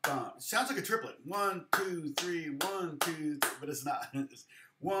 bump, bump. It sounds like a triplet. 1, 2, 3, 1, 2, 3, but it's not. It's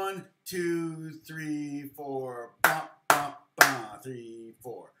 1, 2, 3, 4, bump, bump, bump, 3,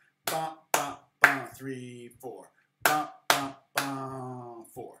 4, bump, bump, bump, 3, 4, bump, bump, bump,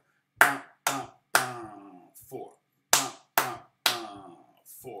 4, bump, bump, bump, 4, bump, bump, bump,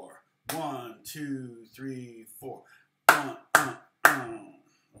 4, 1, 2, 3, 4, bump, bump, bump.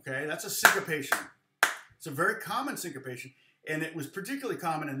 Okay, that's a syncopation. It's a very common syncopation, and it was particularly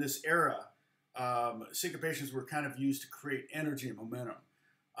common in this era. Syncopations were kind of used to create energy and momentum.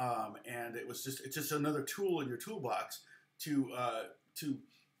 and it's just another tool in your toolbox to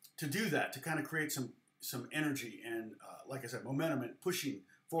do that, to kind of create some energy and like I said, momentum and pushing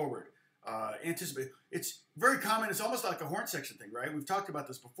forward. Anticipate. It's very common. It's almost like a horn section thing, right? We've talked about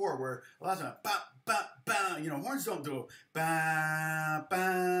this before, where a lot of times, ba ba ba. You know, horns don't do ba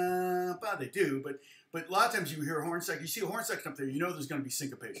ba ba. They do, but a lot of times you hear a horn section. You see a horn section up there. You know there's going to be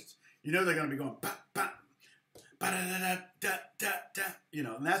syncopations. You know they're going to be going ba ba ba da da da da da da. You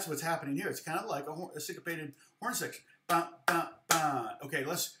know, and that's what's happening here. It's kind of like a syncopated horn section. Ba ba ba. Okay,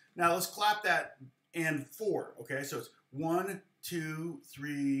 let's clap that and 4. Okay, so it's 1, 2,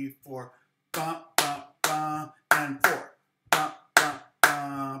 3, 4, ba ba ba, and 4, ba ba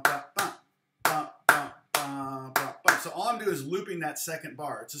ba ba ba, ba ba ba ba ba. So all I'm doing is looping that second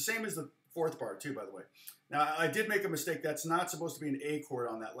bar. It's the same as the 4th bar too, by the way. Now I did make a mistake. That's not supposed to be an A chord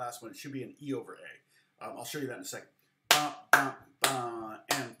on that last one. It should be an E over A. I'll show you that in a second. Ba ba ba,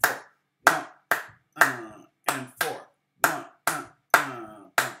 and 4, 1 and 4, 1 ba.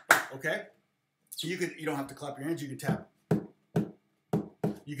 Okay. So you don't have to clap your hands. You can tap.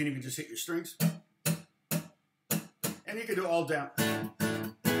 You can even just hit your strings. And you can do it all down.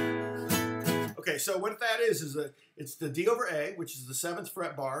 Okay, so what that is it's the D over A, which is the 7th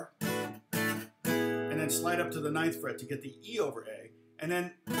fret bar, and then slide up to the 9th fret to get the E over A, and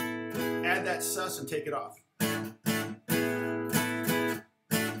then add that sus and take it off.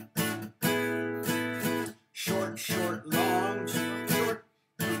 Short, short, long, short.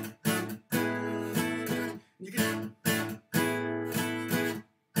 You can.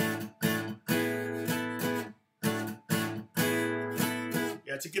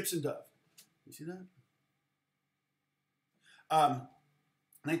 Yeah, it's a Gibson Dove. You see that?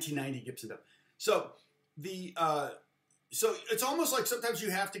 1990 Gibson Dove. So so it's almost like sometimes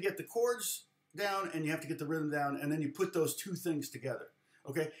you have to get the chords down and you have to get the rhythm down, and then you put those two things together.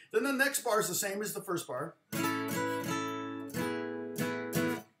 Okay. Then the next bar is the same as the first bar.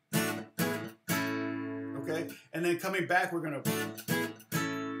 Okay, and then coming back, we're gonna.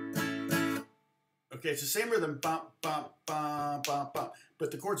 Okay, it's the same rhythm, bump, bump, bump, bump, bump,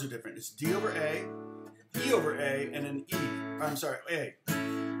 but the chords are different. It's D over A, E over A, and then E. I'm sorry, A.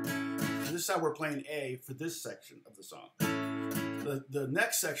 So this is how we're playing A for this section of the song. The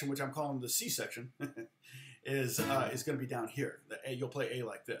next section, which I'm calling the C section, is going to be down here. The A, you'll play A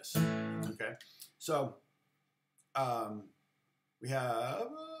like this. Okay, so we have.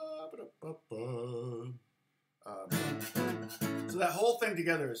 So that whole thing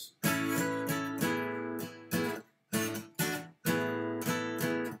together is.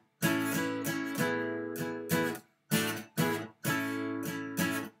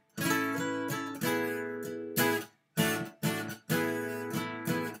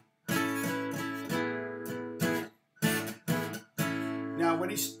 Now when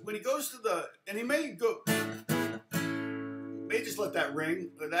he goes to the, and he may just let that ring.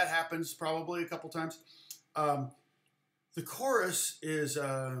 That happens probably a couple times. The chorus is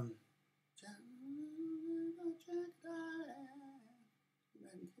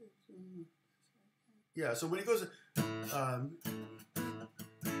yeah. So when he goes,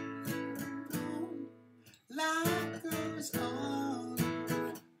 life goes on.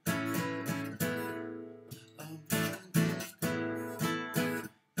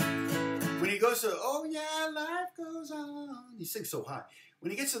 When he goes to, oh yeah, life goes on. He sings so high.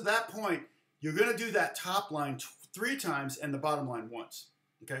 When he gets to that point, you're going to do that top line 3 times and the bottom line once.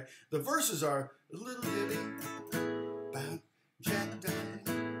 Okay? The verses are a little bitty about Jack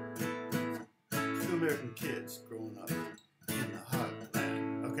Diane, 2 American kids growing up in the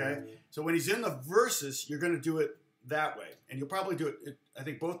heartland. Okay? So when he's in the verses, you're going to do it that way. And you'll probably do it, I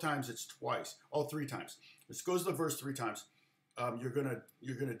think both times it's twice, all 3 times. This goes to the verse 3 times. You're gonna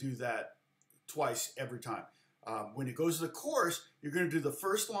do that twice every time. When it goes to the chorus, you're going to do the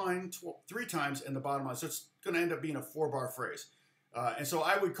first line 3 times and the bottom line. So it's going to end up being a 4-bar phrase. And so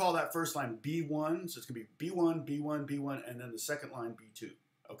I would call that first line B1. So it's going to be B1, B1, B1, and then the second line B2.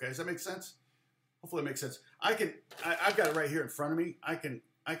 Okay, does that make sense? Hopefully it makes sense. I've got it right here in front of me.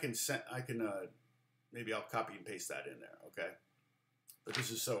 Maybe I'll copy and paste that in there. Okay, but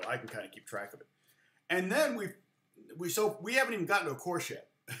this is so I can kind of keep track of it. And then we haven't even gotten to a chorus yet.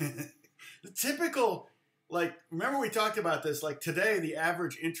 The typical. Like, remember we talked about this, like today the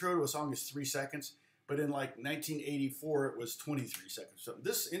average intro to a song is 3 seconds, but in like 1984 it was 23 seconds. So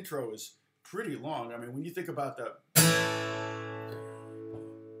this intro is pretty long. I mean, when you think about the...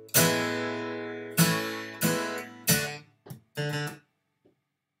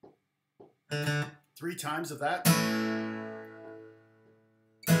 3 times of that,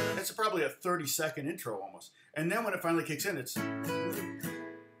 that's probably a 30-second intro almost. And then when it finally kicks in, it's...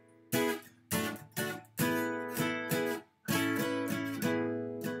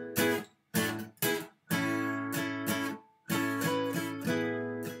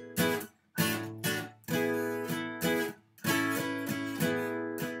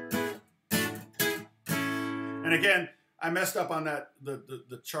 And again, I messed up on that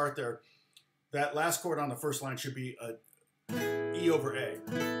the chart there. That last chord on the first line should be a E over A.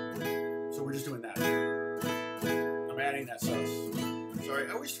 So we're just doing that. I'm adding that sus. Sorry,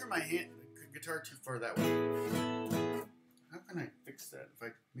 I always turn my guitar too far that way. How can I fix that?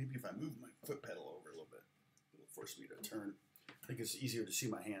 Maybe if I move my foot pedal over a little bit, it'll force me to turn. I think it's easier to see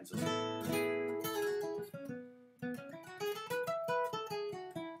my hands.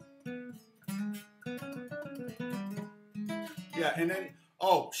 Yeah, and then,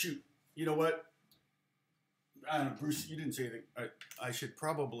 oh, shoot. You know what? I don't know, Bruce, you didn't say anything. I should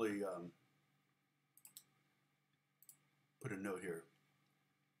probably put a note here.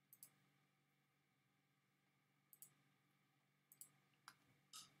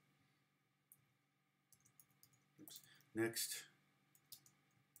 Oops. Next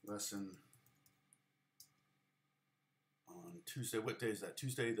lesson on Tuesday. What day is that?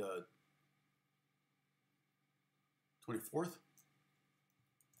 Tuesday the 24th?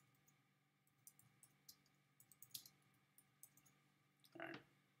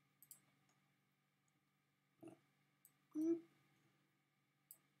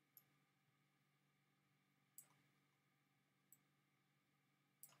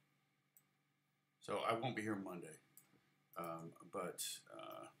 So I won't be here Monday, but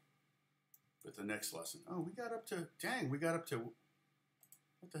the next lesson. Oh, we got up to, dang, we got up to,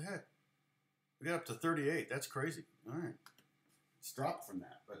 what the heck? We got up to 38. That's crazy. All right. It's dropped from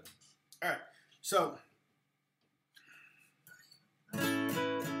that, but all right. So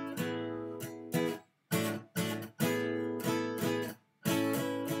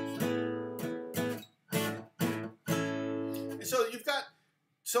you've got,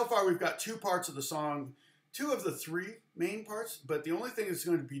 so far we've got two parts of the song, two of the three main parts, but the only thing that's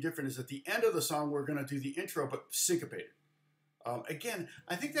going to be different is at the end of the song we're going to do the intro, but syncopated. Again,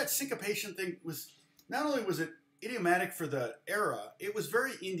 I think that syncopation thing was, not only was it idiomatic for the era, it was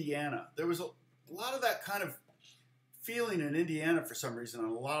very Indiana. There was a lot of that kind of feeling in Indiana for some reason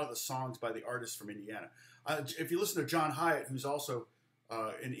on a lot of the songs by the artists from Indiana. If you listen to John Hyatt, who's also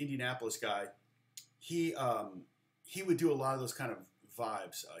an Indianapolis guy, he would do a lot of those kind of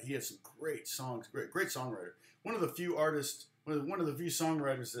vibes. He had some great songs, great songwriter. One of the few artists, one of the few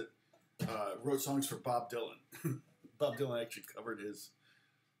songwriters that wrote songs for Bob Dylan. Bob Dylan actually covered his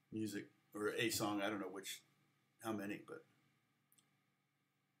music, or a song, I don't know how many, but.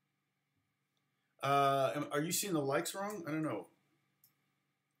 Are you seeing the likes wrong? I don't know.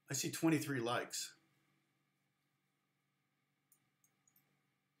 I see 23 likes.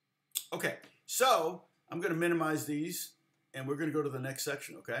 Okay, so I'm going to minimize these, and we're going to go to the next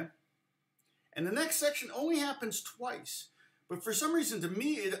section, okay? And the next section only happens twice, but for some reason, to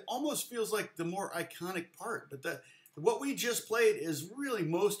me, it almost feels like the more iconic part. But what we just played is really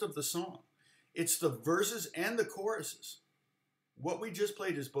most of the song. It's the verses and the choruses. What we just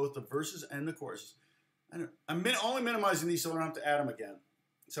played is both the verses and the choruses. I'm only minimizing these so I don't have to add them again.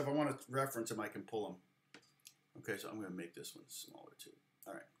 So if I want to reference them, I can pull them. Okay, so I'm going to make this one smaller too.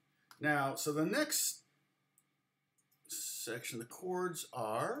 All right. Now, so the next section, the chords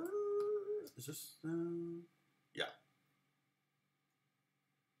are, is this, yeah.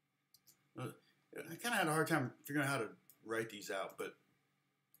 I kind of had a hard time figuring out how to write these out, but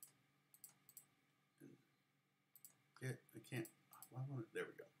I can't, there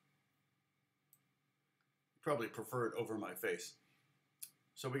we go. Probably prefer it over my face.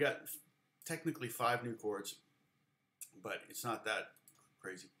 So we got technically 5 new chords, but it's not that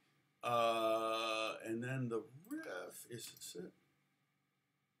crazy. And then the riff, is this it?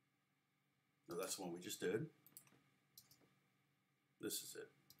 No, that's the one we just did. This is it.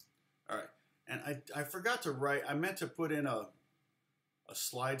 All right. And I forgot to write, I meant to put in a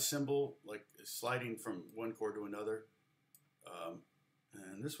slide symbol, like sliding from one chord to another.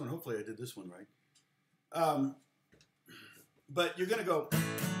 And this one, hopefully I did this one right. But you're going to go.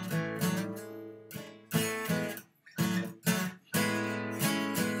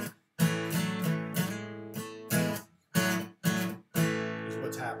 Is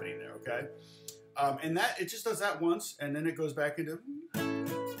what's happening there, okay? And that, it just does that once, and then it goes back into.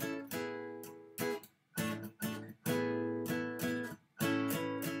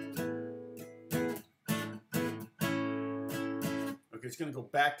 It's going to go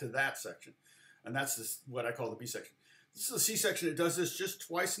back to that section, and that's what I call the B section. This is the C section. It does this just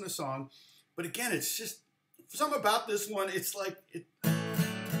twice in the song, but again, it's just something about this one. It's like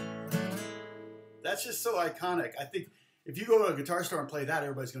that's just so iconic. I think if you go to a guitar store and play that,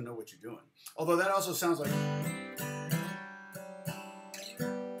 everybody's going to know what you're doing. Although that also sounds like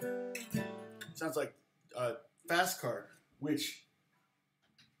Fast Car, which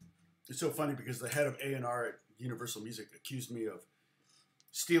is so funny because the head of A&R at Universal Music accused me of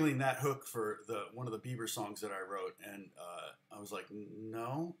stealing that hook for one of the Bieber songs that I wrote, and I was like,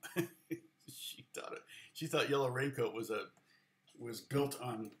 no. She thought Yellow Raincoat was built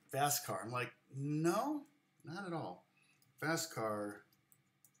on Fast Car. I'm like, no, not at all. Fast Car,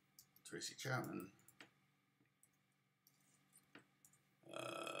 Tracy Chapman.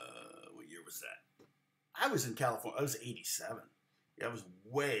 What year was that? I was in California. I was 87. Yeah, I was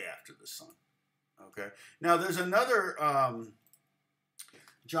way after this song. Okay. Now there's another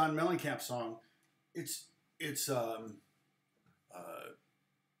John Mellencamp song. It's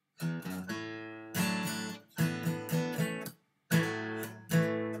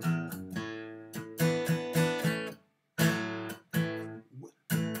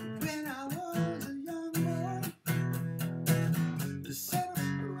when I was a young boy, the set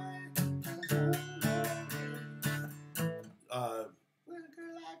with a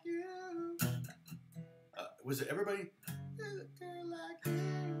girl like you. Was it everybody? With a girl like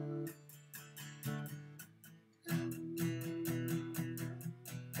you.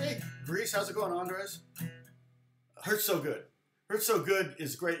 Hey, Grease, how's it going, Andres? Hurts So Good. Hurts So Good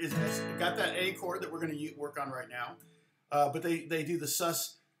is great. It's got that A chord that we're going to work on right now. But they do the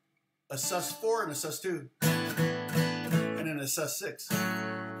sus, a sus 4 and a sus 2. And then a sus 6.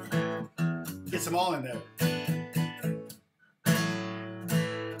 Gets them all in there.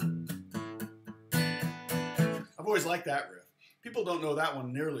 I've always liked that riff. People don't know that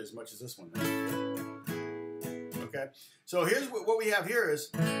one nearly as much as this one. Okay, so here's what we have here is,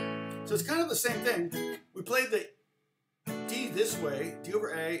 so it's kind of the same thing. We played the D this way, D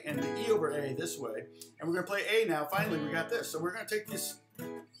over A, and the E over A this way, and we're going to play A now. Finally, we got this. So we're going to take this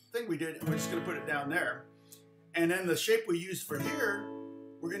thing we did, and we're just going to put it down there. And then the shape we used for here,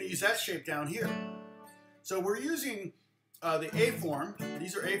 we're going to use that shape down here. So we're using the A form.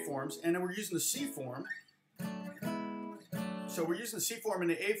 These are A forms, and then we're using the C form. So we're using the C form and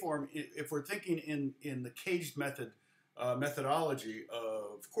the A form if we're thinking in the caged methodology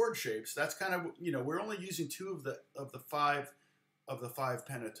of chord shapes. That's kind of, you know, we're only using 2 of the five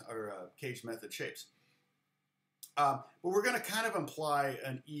caged method shapes. But we're going to kind of imply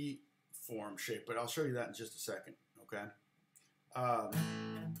an E form shape, but I'll show you that in just a second. Okay.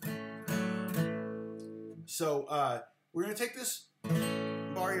 We're going to take this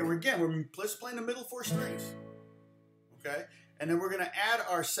bar here. Again, we're just playing the middle 4 strings. Okay, and then we're going to add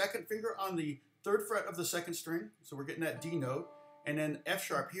our second finger on the 3rd fret of the 2nd string. So we're getting that D note, and then F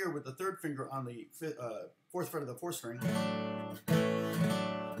sharp here with the 3rd finger on the 4th fret of the 4th string.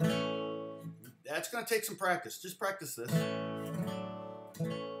 That's going to take some practice. Just practice this.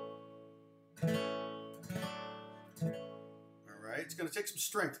 All right, it's going to take some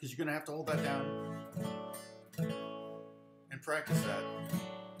strength because you're going to have to hold that down and practice that.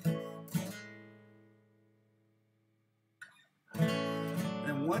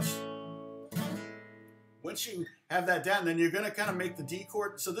 Once you have that down, then you're going to kind of make the D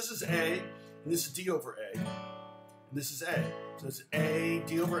chord. So this is A, and this is D over A, and this is A. So it's A,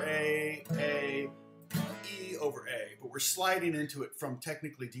 D over A, E over A, but we're sliding into it from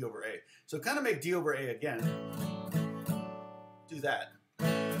technically D over A. So kind of make D over A again. Do that.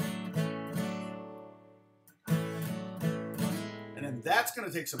 And then that's going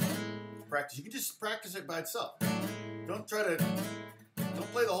to take some practice. You can just practice it by itself. Don't play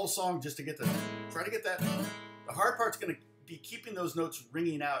the whole song just to get try to get that. The hard part's going to be keeping those notes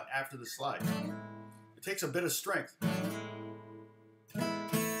ringing out after the slide. It takes a bit of strength.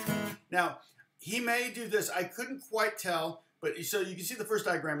 Now, he may do this. I couldn't quite tell, but so you can see the first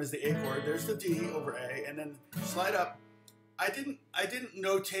diagram is the A chord. There's the D over A, and then slide up. I didn't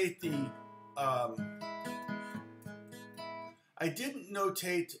notate the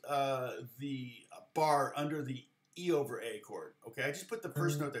the bar under the E over A chord. Okay, I just put the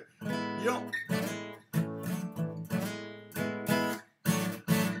first note there. You don't.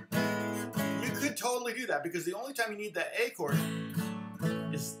 You could totally do that because the only time you need that A chord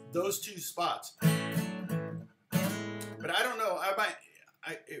is those 2 spots. But I don't know.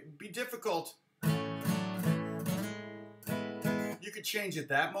 It would be difficult. You could change at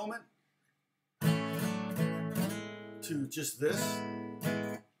that moment to just this.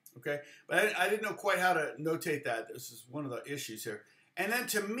 Okay, but I didn't know quite how to notate that. This is one of the issues here. And then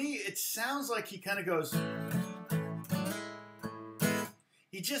to me, it sounds like he kind of goes,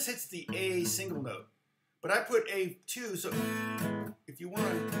 he just hits the A single note. But I put A2, so if you want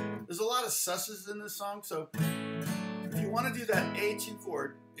to, there's a lot of susses in this song, so if you want to do that A2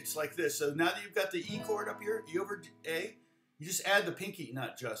 chord, it's like this. So now that you've got the E chord up here, E over A, you just add the pinky,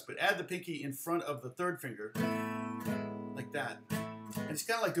 not just, but add the pinky in front of the 3rd finger, like that. And it's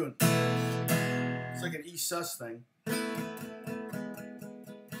kind of like doing, It's like an E sus thing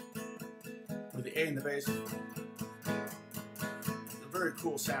with the A in the bass. It's a very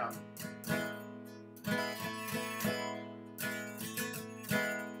cool sound.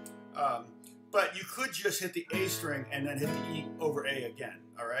 But you could just hit the A string and then hit the E over A again,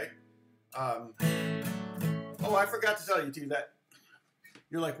 all right? Oh, I forgot to tell you too that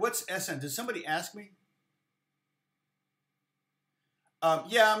you're like, what's SN? Did somebody ask me?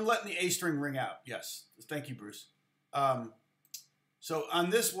 Yeah, I'm letting the A string ring out. Yes, thank you, Bruce. So on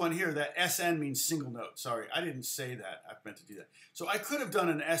this one here, that SN means single note. Sorry, I didn't say that. I meant to do that. So I could have done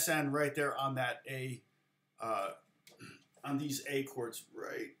an SN right there on that A, on these A chords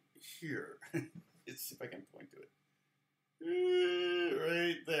right here. Let's see if I can point to it.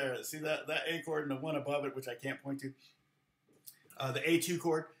 Right there. See that A chord and the one above it, which I can't point to. The A2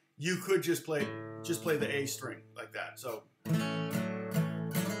 chord. You could just play the A string like that. So.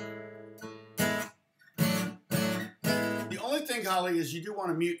 The only thing, Holly, is you do want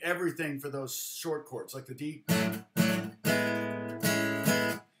to mute everything for those short chords, like the D.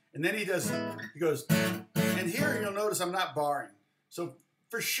 And then he goes, and here you'll notice I'm not barring. So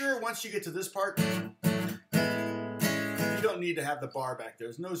for sure, once you get to this part, you don't need to have the bar back there.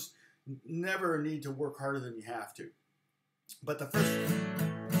 There's never need to work harder than you have to. But the first,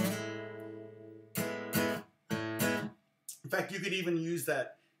 in fact, you could even use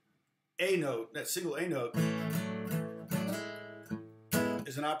that A note, that single A note,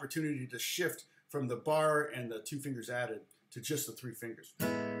 as an opportunity to shift from the bar and the two fingers added to just the three fingers.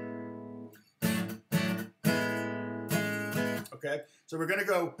 Okay, so we're gonna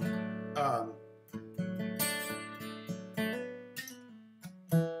go.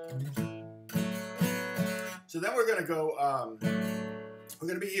 So then we're gonna go. We're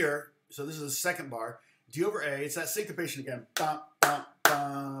gonna be here. So this is the second bar. D over A. It's that syncopation again. Bum, bum,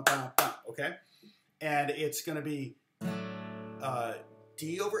 bum, bum, bum, okay, and it's gonna be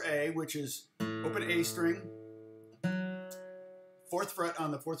D over A, which is open A string, fourth fret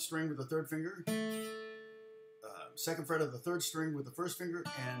on the fourth string with the third finger. Second fret of the third string with the first finger,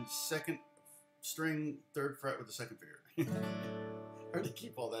 and second string, third fret with the second finger. Hard to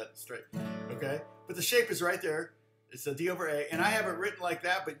keep all that straight, okay? But the shape is right there. It's a D over A, and I have it written like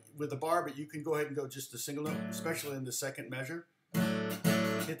that, but with a bar, but you can go ahead and go just a single note, especially in the second measure.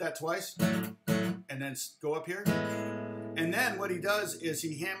 Hit that twice, and then go up here. And then what he does is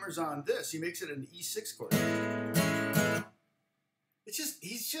he hammers on this. He makes it an E6 chord. It's just,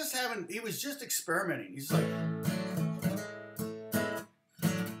 he was just experimenting. He's like,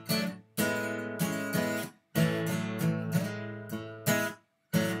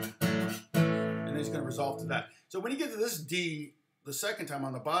 resolve to that. So when you get to this D the second time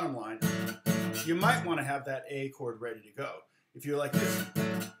on the bottom line, you might want to have that A chord ready to go. If you're like this,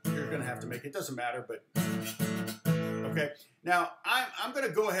 you're going to have to make it. Doesn't matter, but okay. Now I'm going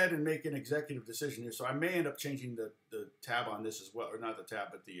to go ahead and make an executive decision here. So I may end up changing the tab on this as well, or not the tab,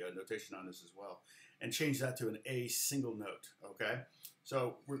 but the notation on this as well, and change that to an A single note. Okay.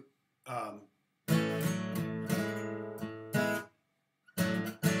 So we're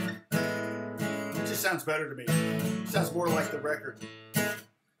sounds better to me. It sounds more like the record.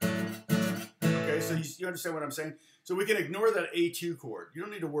 Okay, so you understand what I'm saying? So we can ignore that A2 chord. You don't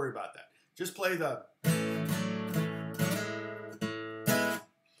need to worry about that. Just play the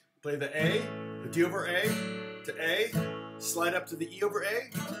A, the D over A, to A, slide up to the E over A,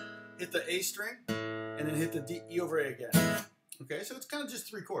 hit the A string, and then hit the E over A again. Okay, so it's kind of just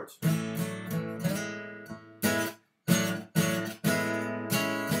three chords.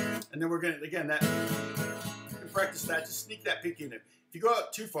 And then we're going to, again, you can practice that. Just sneak that pinky in there. If you go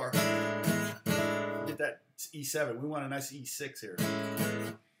out too far, get that E7. We want a nice E6 here.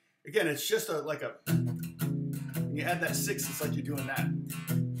 Again, it's just like a, when you add that 6, it's like you're doing that.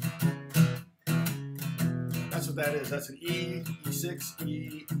 That's what that is. That's an E, E6,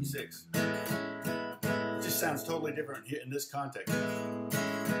 E, E6. It just sounds totally different here in this context.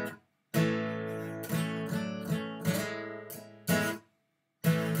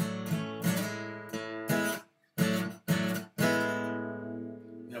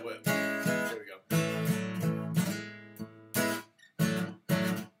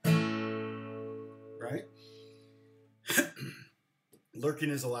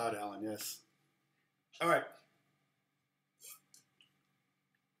 Lurking is allowed, Alan, yes. All right.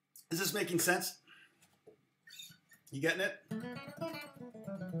 Is this making sense? You getting it?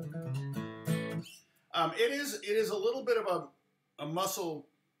 It is a little bit of a muscle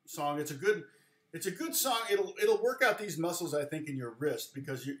song. It's a good song. It'll work out these muscles, I think, in your wrist,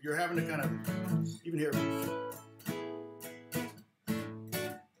 because you're having to kind of, even here.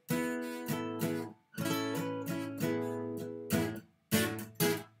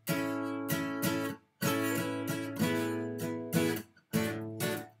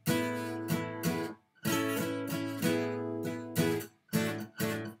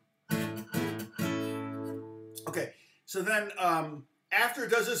 Okay, so then after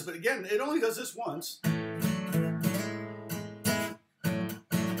it does this, but again, it only does this once.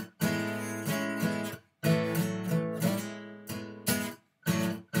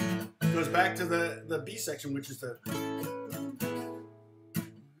 It goes back to the B section, which is the...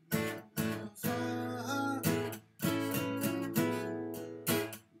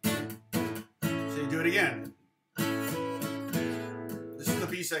 So you do it again. This is the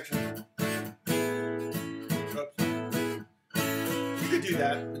B section. Oops. You could do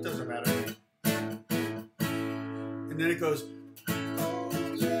that. It doesn't matter. And then it goes, oh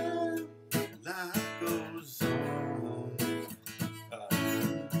yeah, life goes on.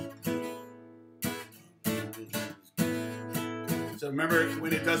 So remember,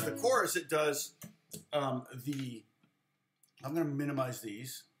 when it does the chorus, it does I'm going to minimize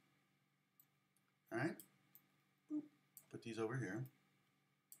these. All right. Put these over here.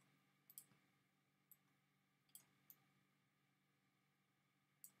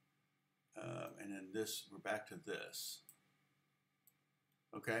 And then this, we're back to this.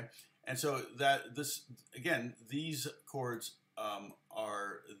 Okay. And so this, again, these chords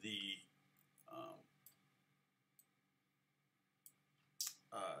are the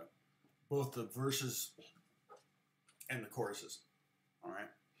both the verses and the choruses. All right.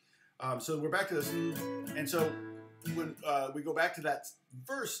 So we're back to this. And so when we go back to that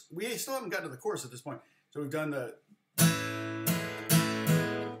verse, we still haven't gotten to the chorus at this point. So we've done the...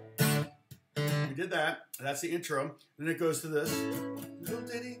 We did that. That's the intro. Then it goes to this little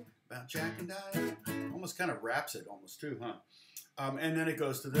ditty about Jack and Diane. Almost kind of raps it, almost too, huh? And then it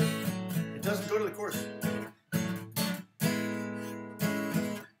goes to this. It doesn't go to the chorus.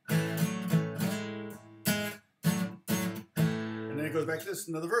 And then it goes back to this,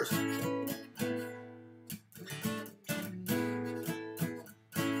 another verse.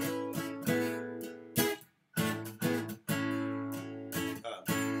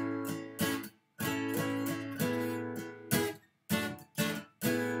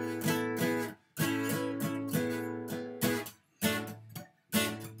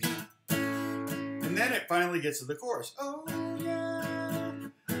 And then it finally gets to the chorus. Oh yeah,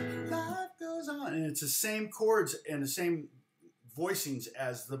 life goes on. And it's the same chords and the same voicings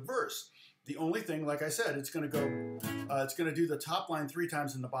as the verse. The only thing, like I said, it's going to go, it's going to do the top line 3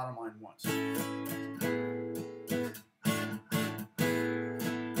 times and the bottom line once.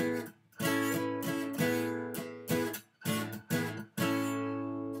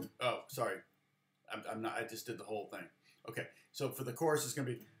 Oh, sorry. I'm not, I just did the whole thing. Okay, so for the chorus, it's going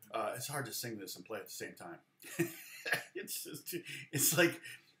to be, it's hard to sing this and play at the same time.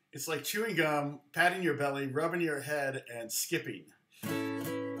 It's like chewing gum, patting your belly, rubbing your head, and skipping.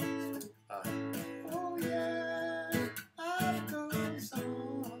 Oh yeah, life goes on.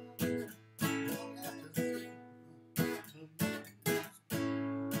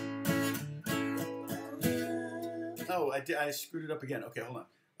 Oh, I screwed it up again. Okay, hold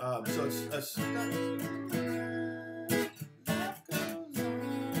on. So it's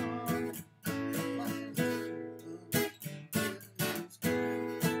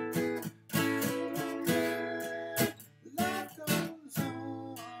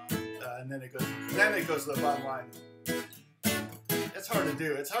then it goes to the bottom line. It's hard to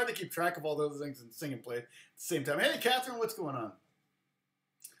do. It's hard to keep track of all those things and sing and play at the same time. Hey, Catherine, what's going on?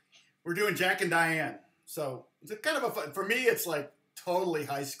 We're doing Jack and Diane. So it's kind of a fun, for me, it's like totally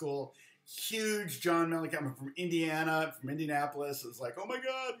high school. Huge John Mellencamp from Indiana, from Indianapolis. It's like, oh my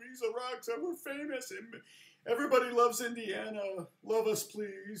God, he's a rock star. We're famous. Everybody loves Indiana. Love us,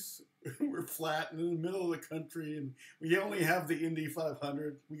 please. We're flat in the middle of the country, and we only have the Indy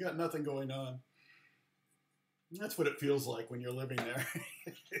 500. We got nothing going on. That's what it feels like when you're living there.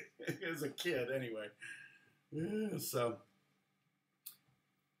 As a kid, anyway. Yeah, so.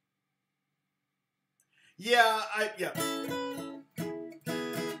 Yeah, yeah.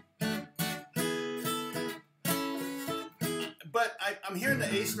 But I'm hearing the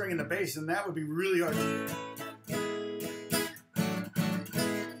A string and the bass, and that would be really hard.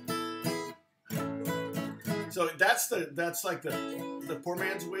 So that's like the poor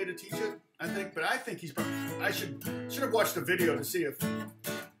man's way to teach it, I think. But I think he's probably, I should have watched a video to see if,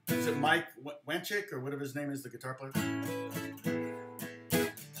 is it Mike Wenchik or whatever his name is, the guitar player?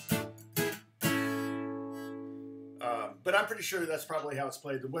 But I'm pretty sure that's probably how it's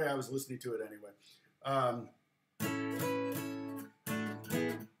played, the way I was listening to it anyway.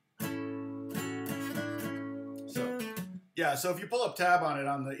 So, yeah, so if you pull up tab on it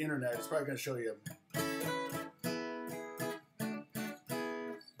on the internet, it's probably going to show you.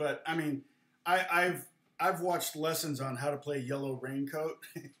 But I mean, I've watched lessons on how to play Yellow Raincoat,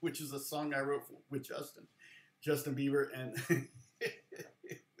 which is a song I wrote with Justin. Justin Bieber, and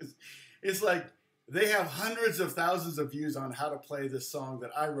it's like they have hundreds of thousands of views on how to play this song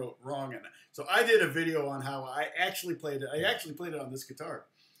that I wrote wrong. And so I did a video on how I actually played it. I actually played it on this guitar.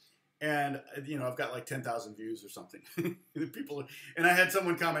 And, you know, I've got like 10,000 views or something. People, and I had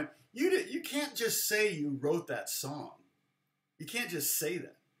someone comment, you can't just say you wrote that song. You can't just say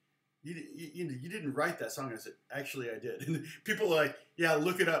that. You didn't write that song. I said, actually, I did. And people are like, yeah,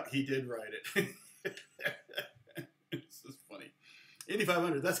 look it up. He did write it. This is funny. Indy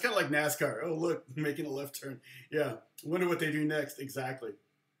 500, that's kind of like NASCAR. Oh, look, making a left turn. Yeah, wonder what they do next. Exactly.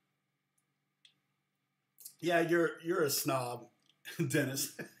 Yeah, you're a snob,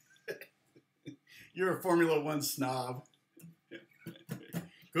 Dennis. You're a Formula One snob.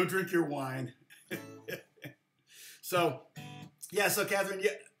 Go drink your wine. So, yeah, so Catherine,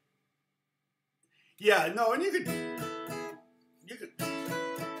 yeah, no, and you could,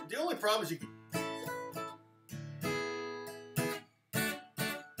 the only problem is you could,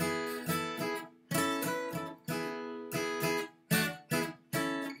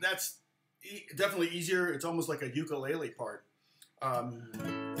 that's definitely easier. It's almost like a ukulele part.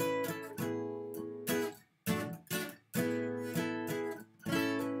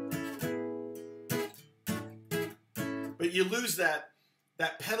 But you lose that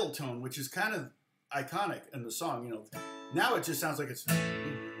pedal tone, which is kind of iconic in the song. You know, now it just sounds like it's.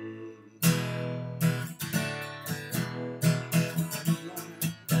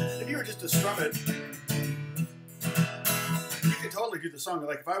 If you were just to strum it, you could totally do the song.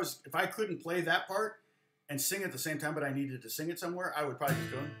 Like if I couldn't play that part and sing at the same time, but I needed to sing it somewhere, I would probably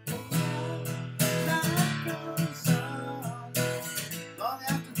just go.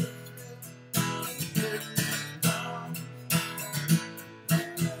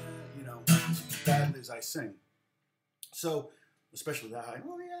 I sing. So, especially that high.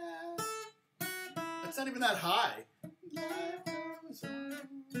 Oh yeah. That's not even that high.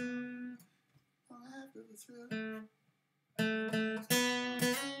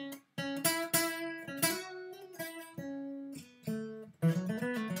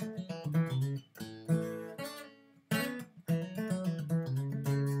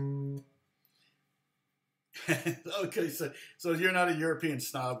 Okay, so you're not a European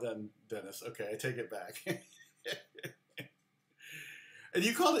snob then, Dennis. Okay, I take it back. And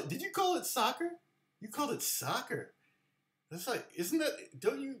you called it, did you call it soccer? You called it soccer. That's like, isn't that,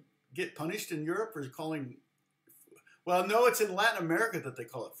 don't you get punished in Europe for calling, well, no, it's in Latin America that they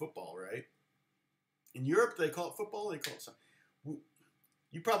call it football, right? In Europe, they call it football, they call it soccer.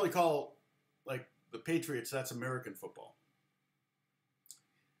 You probably call, like, the Patriots, that's American football.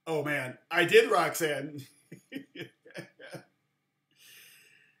 Oh, man, I did, Roxanne.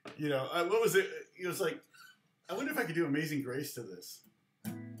 You know, what was it? It was like, I wonder if I could do Amazing Grace to this.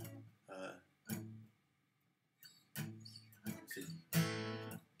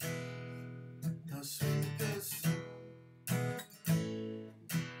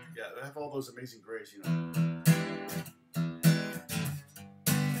 Yeah, I have all those Amazing Grace, you know.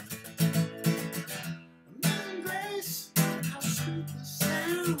 Amazing Grace, how sweet the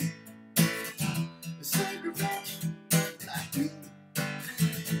sound. The sacred wretch like me.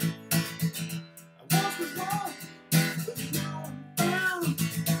 I once was lost, but now I'm found.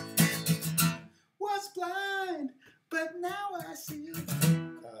 Was blind, but now I see.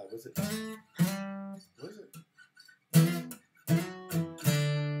 Was it? Was it?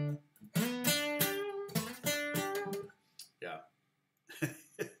 Yeah.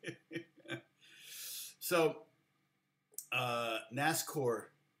 So, NASCAR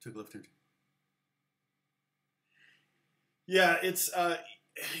took left turn. Yeah, it's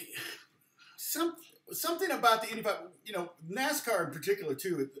something about the Indy 500, you know, NASCAR in particular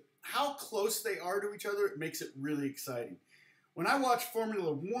too. How close they are to each other, it makes it really exciting. When I watch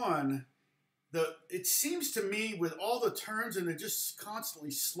Formula One, it seems to me with all the turns and they're just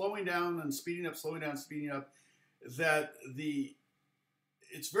constantly slowing down and speeding up, slowing down, speeding up, that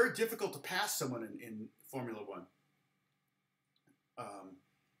it's very difficult to pass someone in Formula One.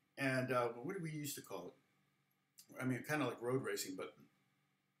 What do we used to call it? I mean, kind of like road racing, but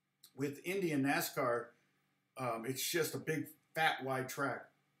with Indy and NASCAR, it's just a big, fat, wide track.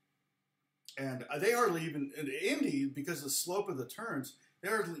 And they hardly even, in Indy, because of the slope of the turns, they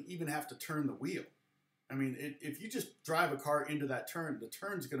hardly even have to turn the wheel. I mean, if you just drive a car into that turn, the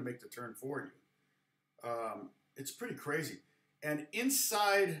turn's going to make the turn for you. It's pretty crazy. And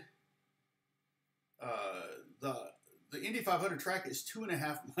inside the Indy 500 track is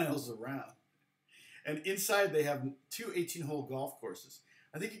 2.5 miles around. And inside they have two 18-hole golf courses.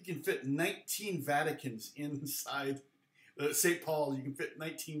 I think you can fit 19 Vaticans inside St. Paul. You can fit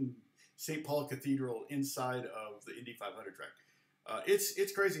 19 St. Paul Cathedral inside of the Indy 500 track.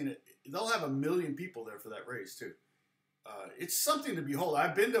 It's crazy, and they'll have 1 million people there for that race too. It's something to behold.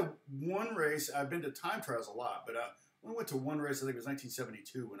 I've been to one race. I've been to time trials a lot, but I only went to one race. I think it was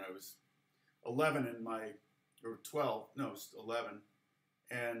 1972 when I was 11 in my, or 12. No, it was 11,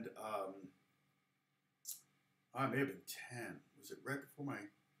 and I may have been 10. Was it right before my?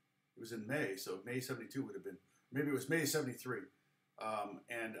 It was in May, so May 72 would have been. Maybe it was May 73.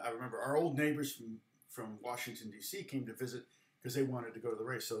 And I remember our old neighbors from Washington D.C. came to visit because they wanted to go to the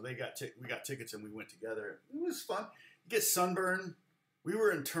race. So we got tickets and we went together. It was fun. You get sunburn. We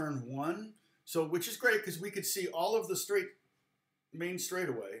were in turn 1, so which is great because we could see all of the main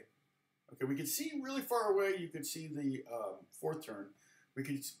straightaway. Okay, we could see really far away. You could see the 4th turn. We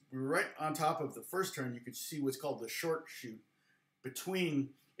were right on top of the 1st turn. You could see what's called the short chute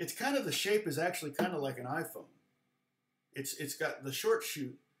between. It's kind of, the shape is actually kind of like an iPhone. It's got the short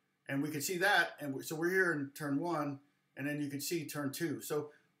chute, and we could see that, and so we're here in turn 1, and then you could see turn 2. So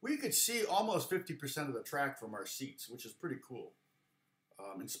we could see almost 50% of the track from our seats, which is pretty cool,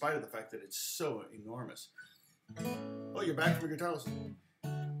 in spite of the fact that it's so enormous. Oh, you're back from your guitar lesson.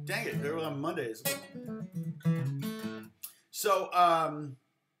 Dang it, they're on Mondays. So,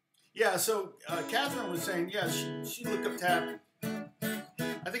 yeah, so Catherine was saying, yeah, she looked up tab.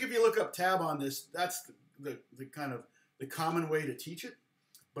 I think if you look up tab on this, that's the kind of the common way to teach it.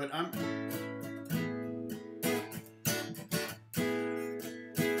 But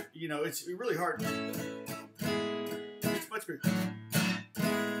it's really hard. It's much bigger.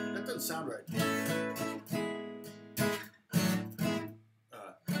 That doesn't sound right.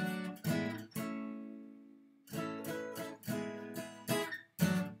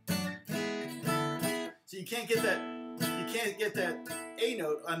 So you can't get that. You can't get that A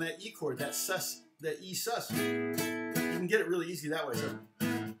note on that E chord. That E sus. You can get it really easy that way. So,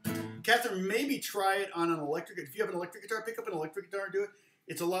 Catherine, maybe try it on an electric. If you have an electric guitar, pick up an electric guitar and do it.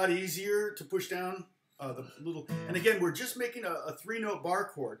 It's a lot easier to push down the little. And again, we're just making a 3-note bar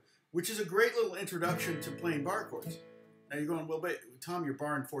chord, which is a great little introduction to playing bar chords. Now you're going, well, but Tom, you're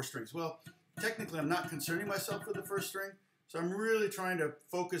barring 4 strings. Well, technically, I'm not concerning myself with the 1st string, so I'm really trying to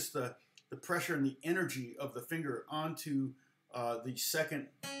focus the pressure and the energy of the finger onto the 2nd,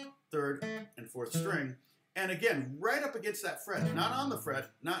 3rd, and 4th string. And again, right up against that fret, not on the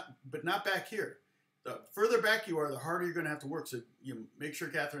fret, but not back here. The further back you are, the harder you're going to have to work. So you make sure,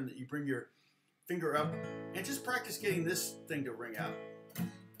 Catherine, that you bring your finger up and just practice getting this thing to ring out.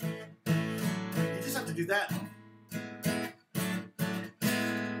 You just have to do that.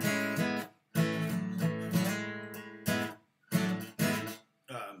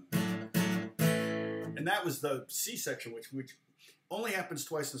 And that was the C section, which only happens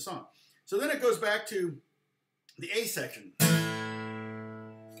twice in the song. So then it goes back to the A section.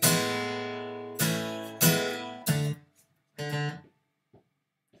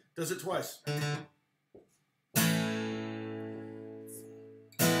 Does it twice.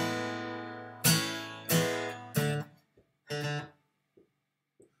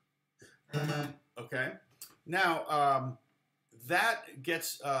 Okay. Now, that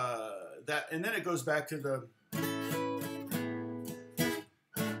gets that, and then it goes back to the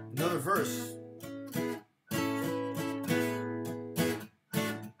another verse.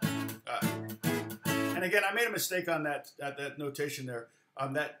 And again, I made a mistake on that notation there.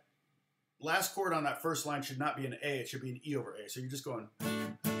 That last chord on that first line should not be an A; it should be an E over A. So you're just going.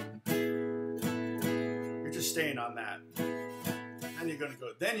 You're just staying on that. Then you're going to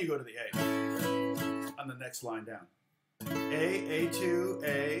go. Then you go to the A on the next line down. A, A2,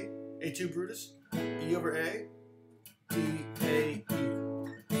 A2 Brutus, E over A, D, A, E,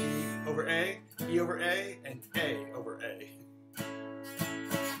 E over A, E over A, and A over A.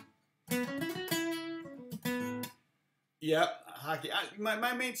 Yep, hockey.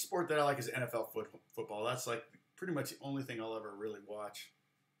 My main sport that I like is NFL football. That's like pretty much the only thing I'll ever really watch.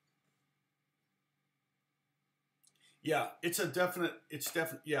 Yeah, it's definite,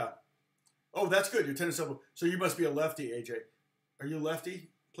 yeah. Oh, that's good. Your tennis elbow. So you must be a lefty, AJ. Are you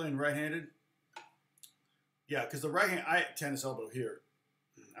lefty playing right-handed? Yeah, because the right hand, I tennis elbow here.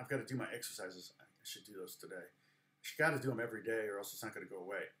 I've got to do my exercises. I should do those today. I got to do them every day, or else it's not going to go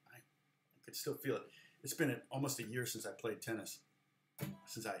away. I can still feel it. It's been almost a year since I played tennis.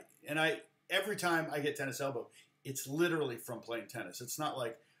 Every time I get tennis elbow, it's literally from playing tennis. It's not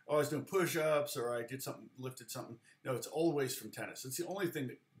like, oh, I was doing push-ups or I did something, lifted something. No, it's always from tennis. It's the only thing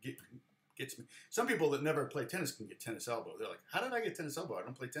that gets me. Some people that never play tennis can get tennis elbow. They're like, how did I get tennis elbow? I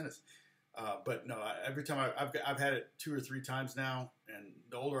don't play tennis. But no, every time I've had it 2 or 3 times now, and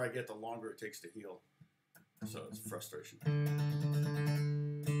the older I get, the longer it takes to heal. So it's frustration.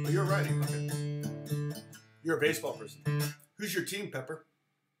 Oh, you're writing. Okay. You're a baseball person. Who's your team, Pepper?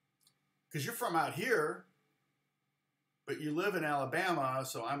 Because you're from out here, but you live in Alabama.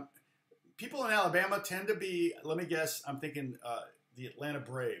 So people in Alabama tend to be. Let me guess. I'm thinking the Atlanta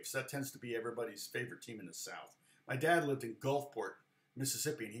Braves. That tends to be everybody's favorite team in the South. My dad lived in Gulfport,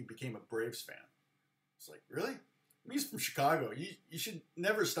 Mississippi, and he became a Braves fan. It's like, really? He's from Chicago. You should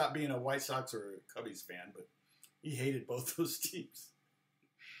never stop being a White Sox or a Cubbies fan, but he hated both those teams.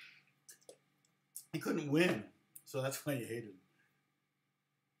 He couldn't win, so that's why he hated them.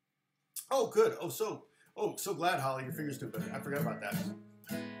 Oh, good. So glad, Holly, your finger's doing better. I forgot about that.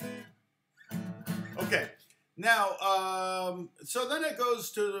 Okay. Now, so then it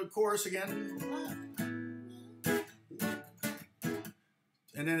goes to the chorus again.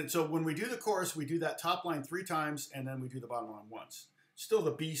 And then, so when we do the chorus, we do that top line 3 times, and then we do the bottom line once. Still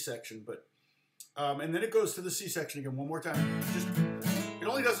the B section, but, and then it goes to the C section again one more time. It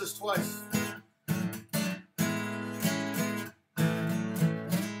only does this twice.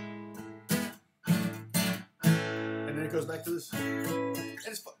 And then it goes back to this. And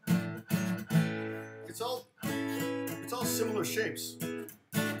it's all similar shapes.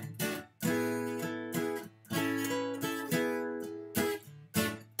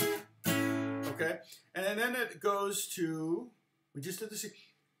 Okay, and then it goes to, we just did this,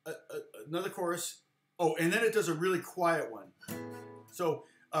 another chorus. Oh, and then it does a really quiet one. So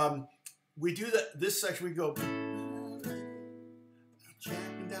we do this section, we go, Jack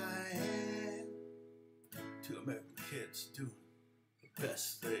and Diane, 2 American kids doing the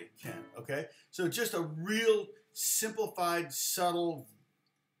best they can. Okay, so just a real simplified, subtle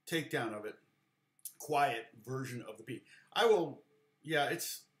takedown of it, quiet version of the beat.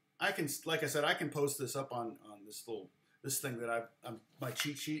 I can, like I said, I can post this up on this thing that my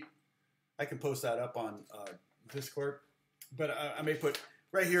cheat sheet. I can post that up on Discord, but I may put,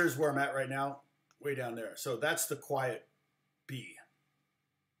 right here is where I'm at right now, way down there. So that's the quiet B.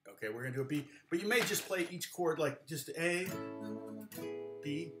 Okay, we're gonna do a B, but you may just play each chord like just A,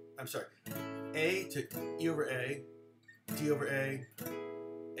 B. I'm sorry, A to E over A, D over A,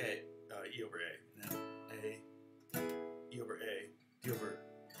 E over A, and then A, E over A, D over A.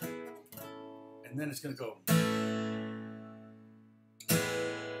 And then it's going to go.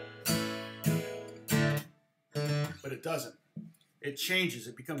 But it doesn't. It changes.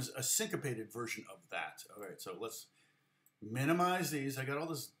 It becomes a syncopated version of that. All right, so let's minimize these. I got all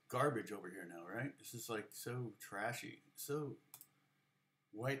this garbage over here now, right? This is like so trashy. So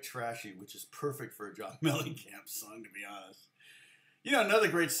white trashy, which is perfect for a John Mellencamp song, to be honest. You know, another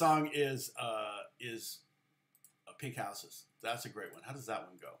great song is Pink Houses. That's a great one. How does that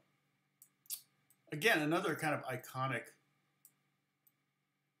one go? Again, another kind of iconic.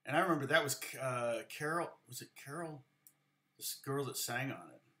 And I remember that was Carol. Was it Carol? This girl that sang on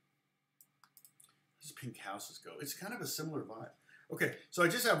it. How does Pink Houses go? It's kind of a similar vibe. Okay, so I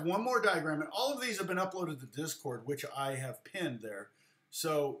just have one more diagram, and all of these have been uploaded to Discord, which I have pinned there.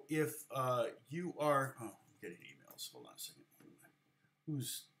 So if you are, oh, I'm getting emails. Hold on a second.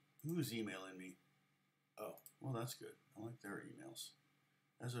 Who's emailing me? Oh, well, that's good. I like their emails.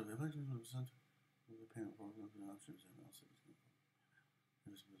 As of okay,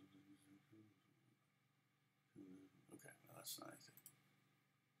 well, that's not anything.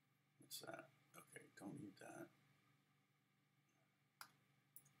 What's that? Okay, don't need that.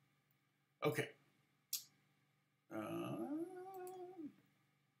 Okay.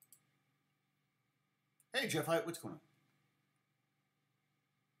 Hey, Jeff Hyatt, what's going on?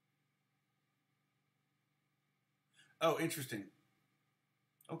 Oh, interesting.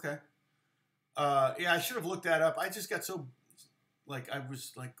 Okay. Yeah, I should have looked that up. I just got so, like, I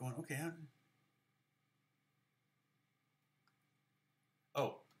was like going, okay, how did...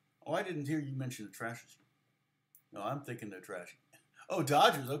 Oh, I didn't hear you mention the Trashers. No, I'm thinking they're trashy. Oh,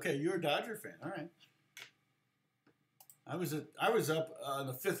 Dodgers. Okay, you're a Dodger fan. All right. I was up on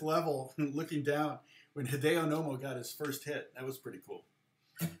the 5th level looking down when Hideo Nomo got his first hit. That was pretty cool.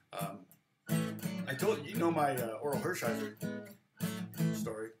 I told you, my Oral Hershiser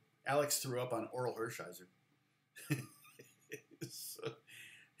story. Alex threw up on Oral Hershiser. So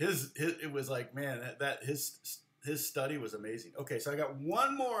it was like, man, his study was amazing. Okay, so I got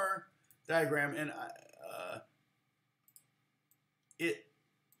one more diagram, and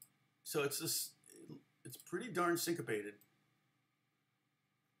so it's pretty darn syncopated.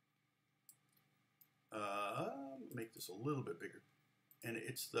 Make this a little bit bigger, and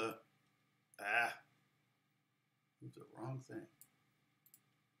it's the it's the wrong thing.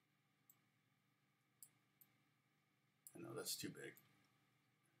 I know that's too big.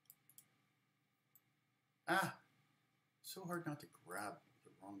 So hard not to grab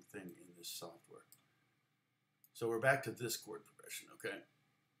the wrong thing in this software. So we're back to this chord progression, okay?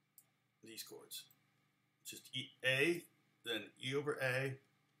 These chords. Just A, then E over A,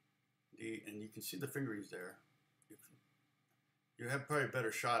 D, and you can see the fingerings there. You have probably a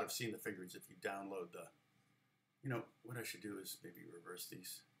better shot of seeing the fingerings if you download the, you know, what I should do is maybe reverse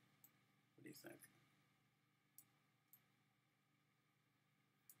these. What do you think?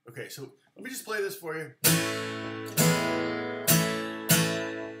 Okay, so let me just play this for you.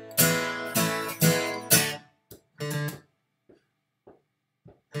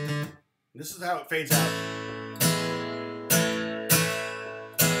 This is how it fades out.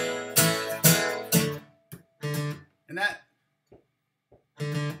 And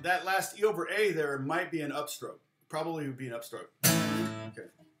that last E over A there might be an upstroke. Probably would be an upstroke. Okay.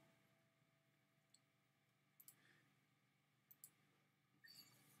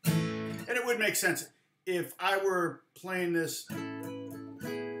 And it would make sense if I were playing this, you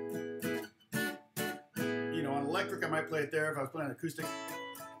know, on electric, I might play it there. If I was playing acoustic.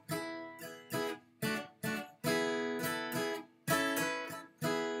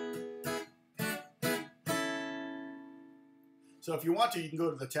 So if you want to, you can go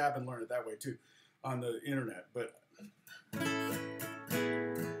to the tab and learn it that way too on the internet. But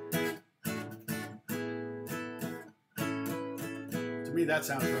to me, that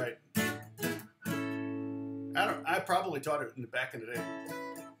sounds right. I probably taught it in the back in the day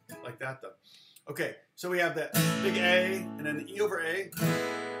like that though. Okay, so we have that big A and then the E over A,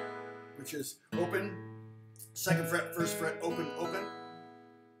 which is open, second fret, first fret, open, open,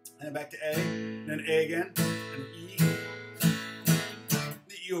 and then back to A, and then A again, and E,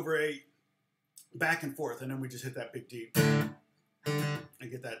 the E over A, back and forth, and then we just hit that big D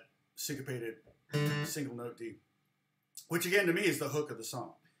and get that syncopated single note D, which again to me is the hook of the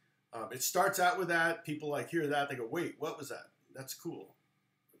song. It starts out with that. People like hear that, they go, "Wait, what was that? That's cool."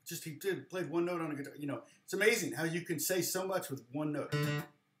 Just he played one note on a guitar. You know, it's amazing how you can say so much with one note.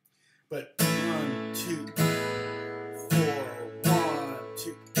 But 1, 2, 4, 1,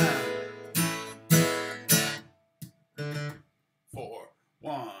 2, 4,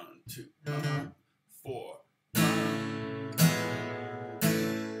 1, 2, 4.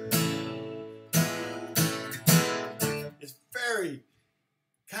 It's very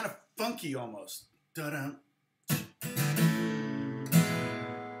kind of funky almost. Da-dum.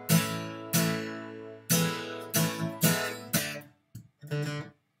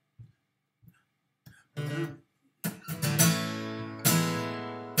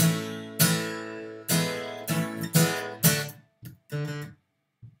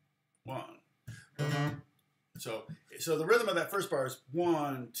 So the rhythm of that first bar is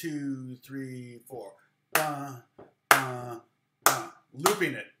 1, 2, 3, 4.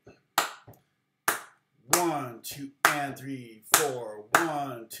 Looping it. 1, 2, and 3, 4.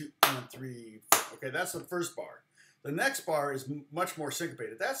 1, 2, and 3, 4. Okay, that's the first bar. The next bar is much more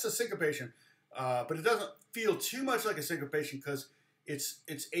syncopated. That's a syncopation, but it doesn't feel too much like a syncopation because it's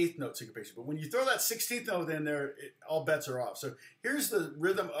eighth note syncopation. But when you throw that 16th note in there, all bets are off. So here's the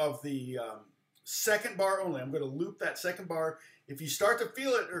rhythm of the second bar only. I'm going to loop that second bar. If you start to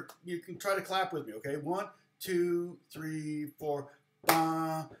feel it, or you can try to clap with me, okay? 1, 2, 3, 4.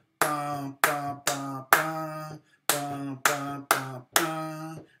 Ba, ba, ba, ba, ba, ba, ba, ba,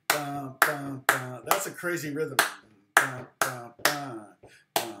 ba, ba, ba, ba. That's a crazy rhythm. Ba, ba, ba,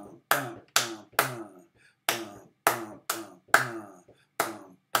 ba, ba, ba, ba, ba, ba, ba,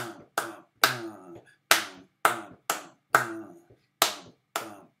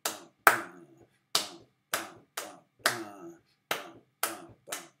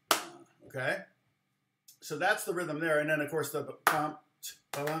 okay, so that's the rhythm there, and then of course the bump,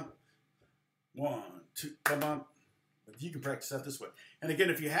 1, 2, bump. You can practice that this way, and again,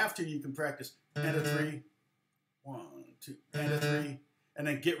 if you have to, you can practice and a 3, 1, 2, and a 3, and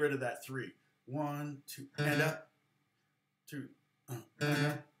then get rid of that 3, 1, 2, and a 2, and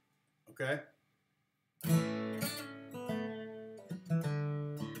a, okay.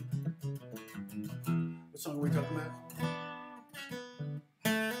 What song are we talking about?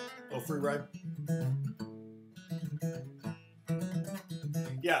 Oh, Free Ride?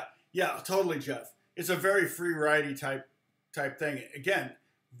 Yeah, totally, Jeff. It's a very free ridey type thing. Again,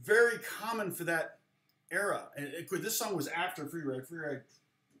 very common for that era. And this song was after Free Ride. Free Ride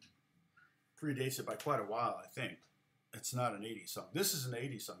predates it by quite a while, I think. It's not an 80s song. This is an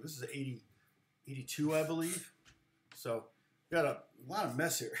 80s song. This is 82, I believe. So, got a lot of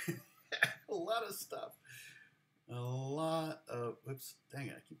mess here. A lot of stuff. A lot of, whoops, dang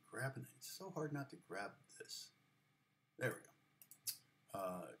it, I keep grabbing it. It's so hard not to grab this. There we go.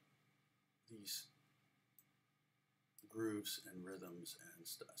 These grooves and rhythms and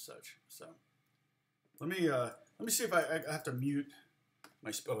such. So let me see if I have to mute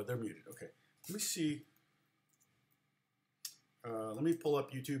my. Oh, they're muted. Okay. Let me see. Let me pull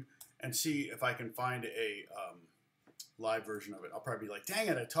up YouTube and see if I can find a live version of it. I'll probably be like, dang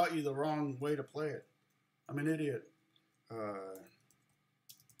it, I taught you the wrong way to play it. I'm an idiot.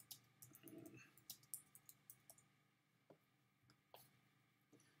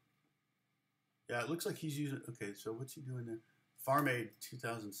 Yeah, it looks like he's using, okay, so what's he doing there? Farm Aid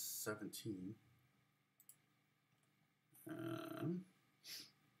 2017.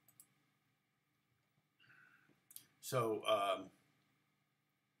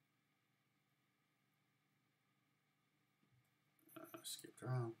 Skipped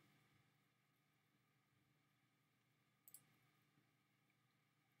around.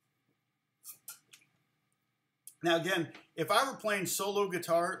 Now again, if I were playing solo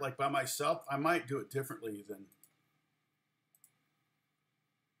guitar, like by myself, I might do it differently than.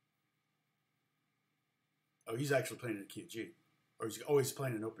 Oh, he's actually playing in a key of G. Or he's always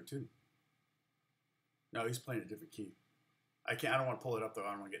playing an open tuning. No, he's playing a different key. I don't want to pull it up though,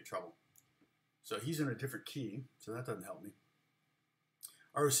 I don't want to get in trouble. So he's in a different key, so that doesn't help me.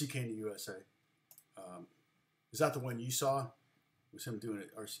 ROCK in the USA. Is that the one you saw? Was him doing it,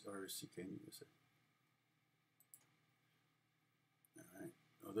 ROCK in the USA? All right.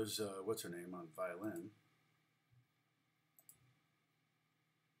 Oh, there's, what's her name on violin?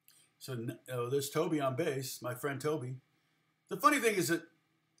 So there's Toby on bass, my friend Toby. The funny thing is that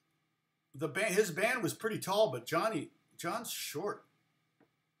his band was pretty tall, but John's short.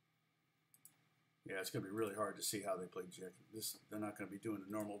 Yeah, it's going to be really hard to see how they play Jack. They're not going to be doing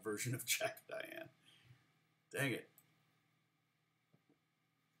a normal version of Jack Diane. Dang it.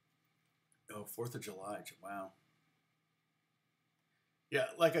 Oh, 4th of July. Wow. Yeah,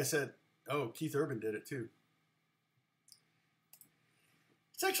 like I said, Keith Urban did it too.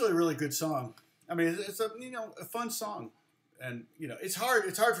 It's actually a really good song. I mean, it's a fun song. And, it's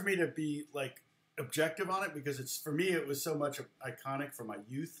hard for me to be like objective on it because for me, it was so much iconic from my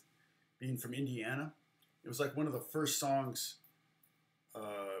youth. Being from Indiana, it was like one of the first songs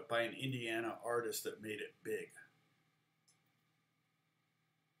by an Indiana artist that made it big.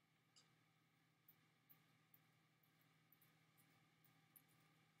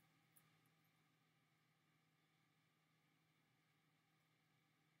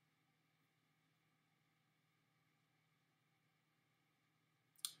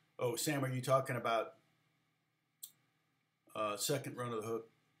 Oh, Sam, are you talking about Second Run of the Hook?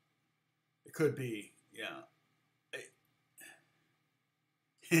 It could be, yeah.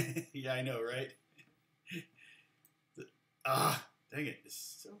 Yeah, I know, right? Dang it.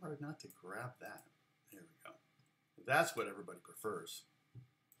 It's so hard not to grab that. There we go. That's what everybody prefers.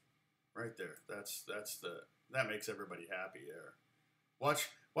 Right there. That makes everybody happy there. Watch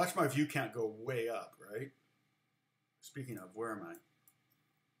my view count go way up, right? Speaking of, where am I?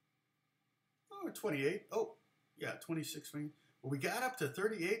 Oh, 28. Oh, yeah, 26. Well, we got up to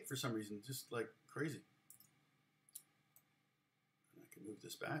 38 for some reason, just like crazy. I can move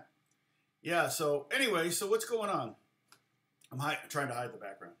this back. Yeah, so anyway, so what's going on? I'm trying to hide the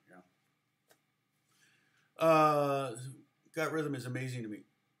background, yeah. Got Rhythm is amazing to me.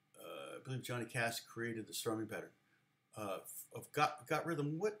 I believe Johnny Cash created the strumming pattern. Of Got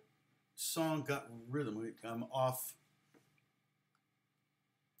Rhythm, what song Got Rhythm? I'm off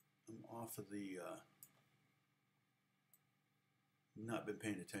of the... not been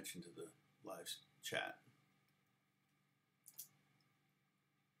paying attention to the live chat.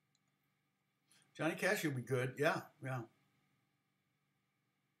 Johnny Cash will be good. Yeah.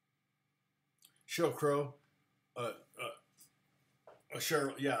 Sheryl Crow.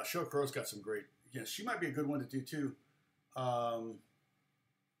 Sheryl Crow's got some great. Yeah, she might be a good one to do too. I'm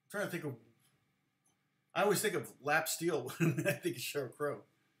trying to think of. I always think of Lap Steel when I think of Sheryl Crow.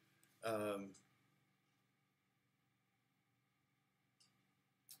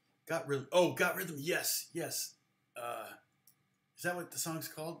 Got Rhythm. Oh, Got Rhythm. Yes. Is that what the song's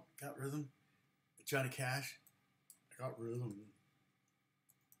called? Got Rhythm? Johnny Cash? I Got Rhythm.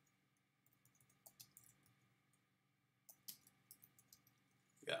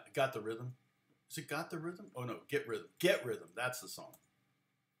 Yeah, Got the Rhythm. Is it Got the Rhythm? Oh, no, Get Rhythm. Get Rhythm. That's the song.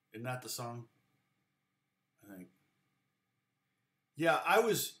 Isn't that the song? I think. Yeah,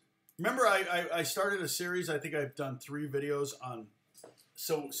 remember I started a series. I think I've done 3 videos on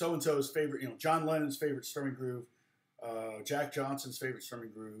so-and-so's favorite, John Lennon's favorite strumming groove, Jack Johnson's favorite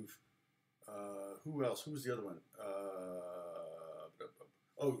strumming groove. Who else? Who was the other one?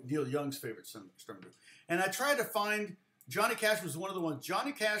 Neil Young's favorite strumming groove. And I tried to find, Johnny Cash was one of the ones.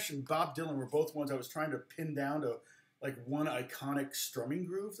 Johnny Cash and Bob Dylan were both ones I was trying to pin down like one iconic strumming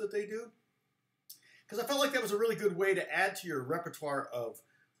groove that they do. Because I felt like that was a really good way to add to your repertoire of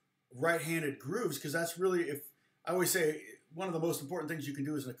right-handed grooves, because that's really, if I always say, one of the most important things you can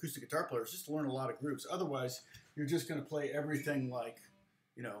do as an acoustic guitar player is just to learn a lot of grooves. Otherwise, you're just going to play everything like,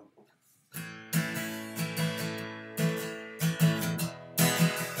 you know.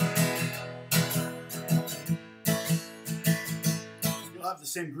 You'll have the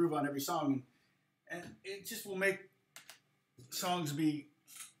same groove on every song, and it just will make songs be,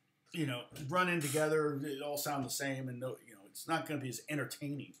 you know, run in together. It all sound the same, and no, you know, it's not going to be as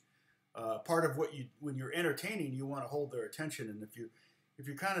entertaining. Part of what when you're entertaining, you want to hold their attention, and if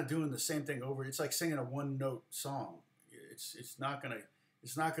you're kind of doing the same thing over, it's like singing a one-note song. It's not gonna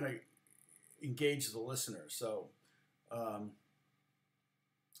engage the listener. So,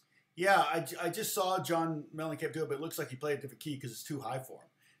 yeah, I just saw John Mellencamp do it, but it looks like he played a different key because it's too high for him.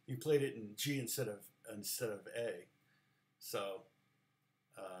 He played it in G instead of A. So,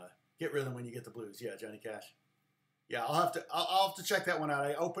 get rhythm when you get the blues. Yeah, Johnny Cash. Yeah, I'll have to check that one out.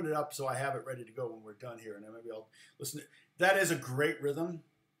 I opened it up so I have it ready to go when we're done here, and then maybe I'll listen. That is a great rhythm,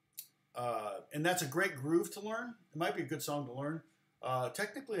 and that's a great groove to learn. It might be a good song to learn.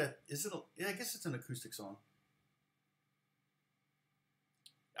 Technically, is it? Yeah, I guess it's an acoustic song.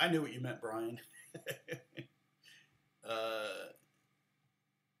 I knew what you meant, Brian.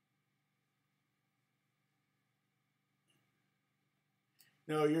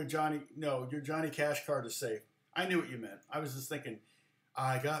 No, you're Johnny Cash card is safe. I knew what you meant. I was just thinking,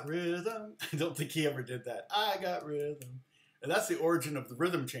 I got rhythm. I don't think he ever did that. I got rhythm. And that's the origin of the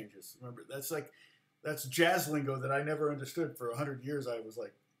rhythm changes. Remember, that's jazz lingo that I never understood for 100 years. I was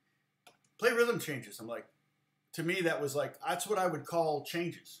like, play rhythm changes. I'm like, to me, that was like, that's what I would call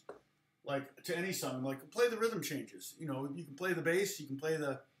changes. Like, to any song, I'm like, play the rhythm changes. You know, you can play the bass, you can play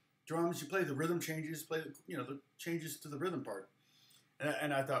the drums, you play the rhythm changes, play the, you know, the changes to the rhythm part.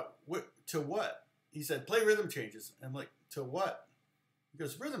 And I thought, to what? He said, play rhythm changes. And I'm like, to what? He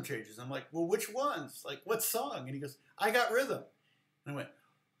goes, rhythm changes. I'm like, well, which ones? Like, what song? And he goes, I got rhythm. And I went,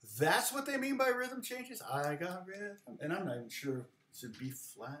 that's what they mean by rhythm changes? I got rhythm. And I'm not even sure. Is it B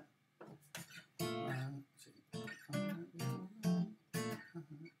flat?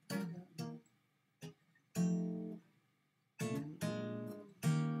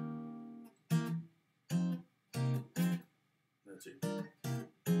 Let's see.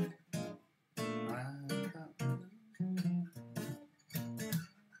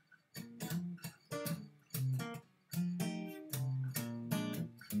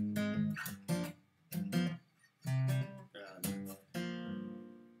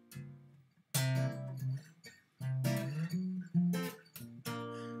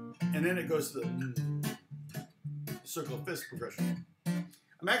 And then it goes to the circle of fifths progression.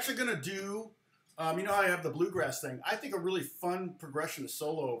 I'm actually going to do, you know how I have the bluegrass thing? I think a really fun progression to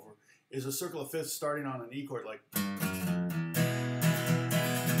solo over is a circle of fifths starting on an E chord, like. So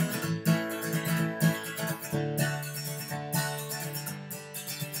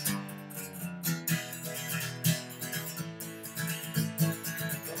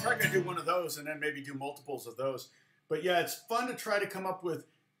I'm probably going to do one of those and then maybe do multiples of those. But yeah, it's fun to try to come up with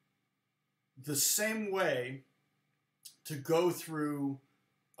the same way to go through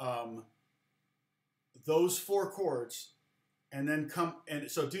those four chords and then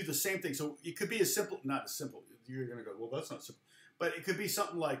so do the same thing. So it could be as simple, not as simple. You're going to go, well, that's not simple. But it could be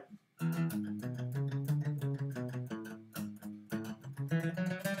something like.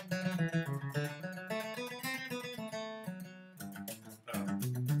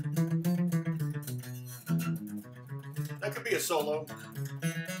 That could be a solo.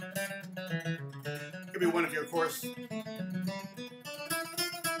 Could be one of your chorus,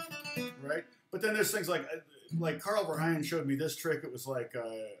 right? But then there's things like Carl Verheyen showed me this trick. It was like,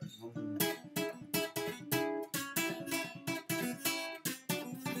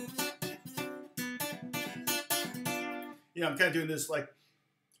 yeah, I'm kind of doing this like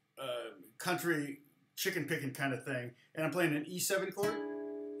country chicken picking kind of thing, and I'm playing an E7 chord,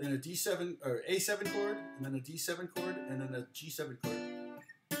 then a D7 or A7 chord, and then a D7 chord, and then a G7 chord.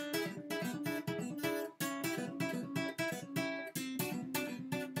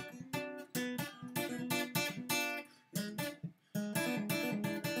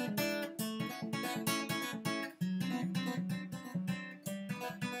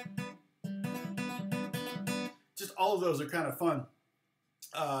 Just all of those are kind of fun,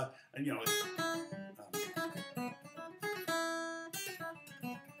 and you know.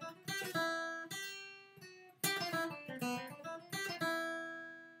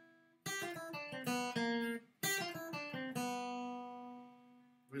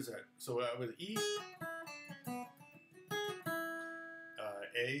 What is that? So with E,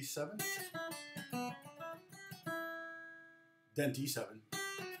 A7, then D7,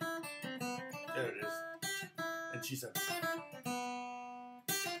 there it is, and G7.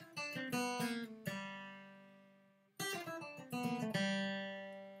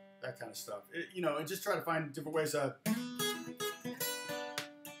 That kind of stuff. You know, and just try to find different ways.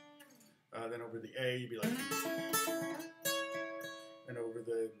 Then over the A, you'd be like, and over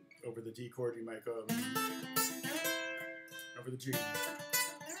the D chord, you might go over the G,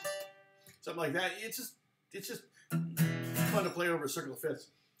 something like that. It's just fun to play over a circle of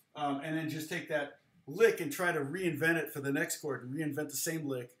fifths, and then just take that lick and try to reinvent it for the next chord and reinvent the same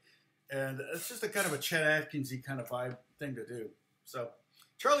lick, and it's just a kind of a Chet Atkinsy kind of vibe thing to do. So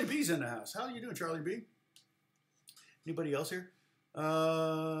Charlie B's in the house. How are you doing, Charlie B? Anybody else here?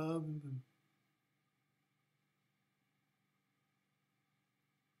 Oh,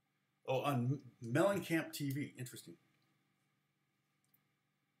 on Mellencamp TV. Interesting.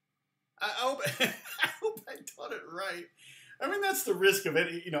 I hope I taught it right. I mean, that's the risk of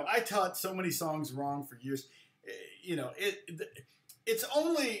it. You know, I taught so many songs wrong for years. You know, it's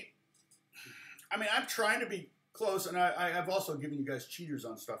only. I mean, I'm trying to be close, and I've also given you guys cheaters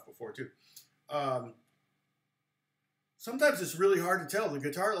on stuff before too. Sometimes it's really hard to tell. The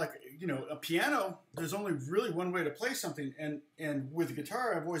guitar, like, you know, a piano, there's only really one way to play something. And with the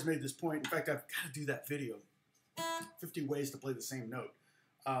guitar, I've always made this point. In fact, I've got to do that video, 50 ways to play the same note.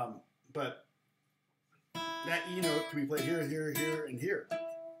 But that E note can be played here, here, here, and here.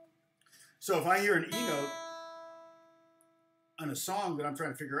 So if I hear an E note on a song that I'm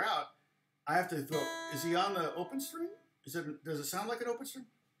trying to figure out, I have to go, is he on the open string? Does it sound like an open string?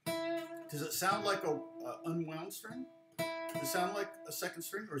 Does it sound like a unwound string? Does it sound like a second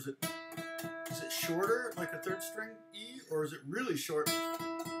string, or is it shorter, like a third string E, or is it really short,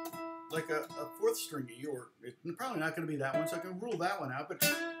 like a fourth string E? Or it's probably not going to be that one, so I can rule that one out. But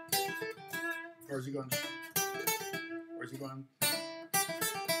or is he going? Or is he going?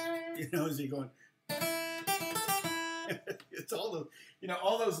 You know, is he going? It's all the, you know,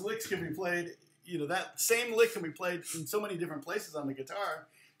 all those licks can be played. You know, that same lick can be played in so many different places on the guitar.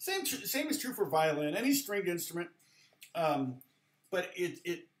 Same is true for violin, any stringed instrument. But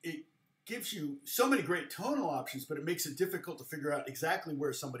it gives you so many great tonal options, but it makes it difficult to figure out exactly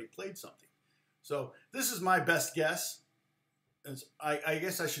where somebody played something. So this is my best guess. I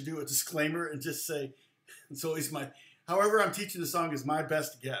guess I should do a disclaimer and just say it's always however I'm teaching the song is my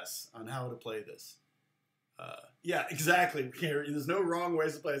best guess on how to play this. Yeah, exactly. There's no wrong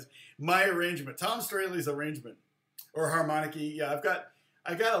ways to play this. My arrangement, Tom Straley's arrangement, or harmonic E. Yeah,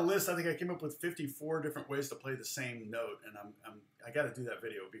 I got a list. I think I came up with 54 different ways to play the same note, and I got to do that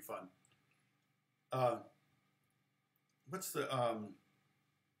video. It'll be fun. What's the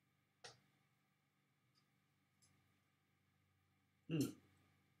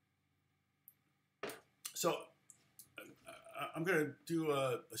So I'm gonna do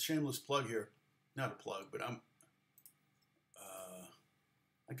a shameless plug here. Not a plug, but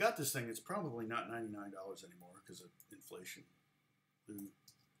I got this thing. It's probably not $99 anymore because of inflation.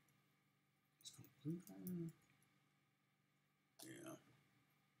 Yeah.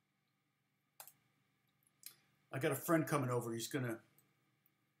 I got a friend coming over. He's gonna.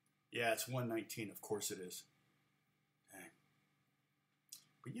 Yeah, it's $119. Of course it is. Dang.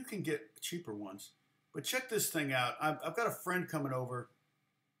 But you can get cheaper ones. But check this thing out. I've got a friend coming over.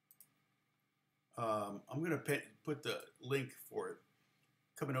 I'm gonna put the link for it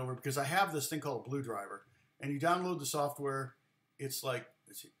coming over because I have this thing called a Blue Driver, and you download the software. It's like,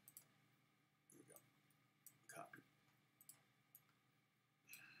 let's see. Here we go. Copy.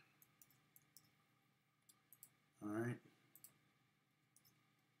 All right.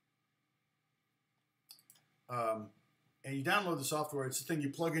 And you download the software. It's the thing you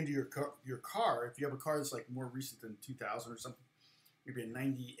plug into your car. If you have a car that's like more recent than 2000 or something, maybe a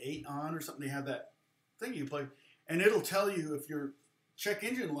 98 on or something, they have that thing you plug, and it'll tell you if your check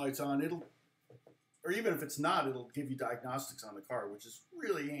engine light's on. Or even if it's not, it'll give you diagnostics on the car, which is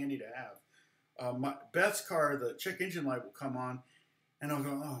really handy to have. Beth's car, the check engine light will come on, and I'll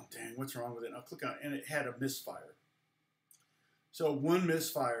go, oh, dang, what's wrong with it? And I'll click on it, and it had a misfire. So one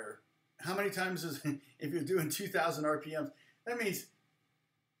misfire, how many times is, if you're doing 2,000 RPMs, that means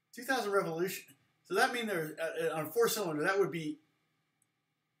 2,000 revolution. So that means on a four-cylinder, that would be,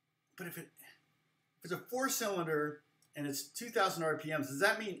 but if it's a four-cylinder and it's 2,000 RPMs, does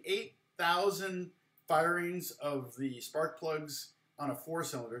that mean 8,000 firings of the spark plugs on a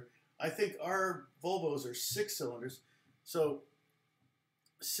four-cylinder? I think our Volvos are 6 cylinders, so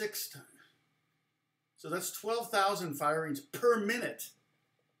so that's 12,000 firings per minute.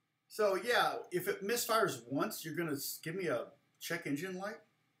 So yeah, if it misfires once, you're gonna give me a check engine light?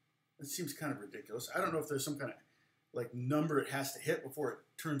 It seems kind of ridiculous. I don't know if there's some kind of like number it has to hit before it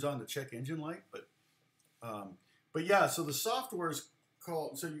turns on the check engine light, but yeah. So the software is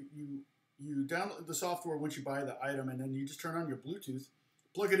called. So you download the software once you buy the item, and then you just turn on your Bluetooth,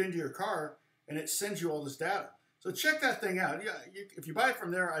 plug it into your car, and it sends you all this data. So check that thing out. Yeah, if you buy it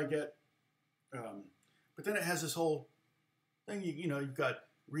from there, I get. But then it has this whole thing. You know, you've got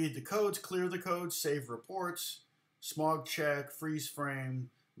read the codes, clear the codes, save reports, smog check, freeze frame,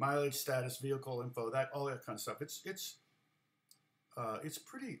 mileage status, vehicle info, that all that kind of stuff. It's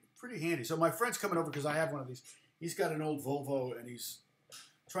pretty handy. So my friend's coming over because I have one of these. He's got an old Volvo and he's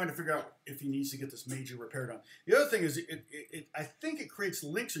trying to figure out if he needs to get this major repair done. The other thing is, I think it creates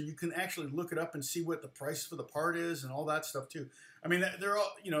links so you can actually look it up and see what the price for the part is and all that stuff too. I mean, they're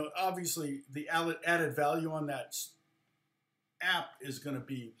all, you know, obviously the added value on that app is going to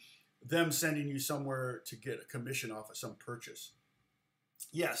be them sending you somewhere to get a commission off of some purchase.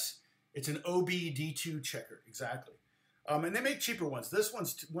 Yes, it's an OBD2 checker, exactly. And they make cheaper ones. This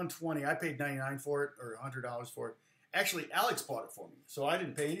one's $120. I paid $99 for it, or $100 for it. Actually, Alex bought it for me, so I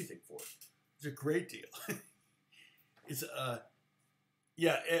didn't pay anything for it. It's a great deal. It's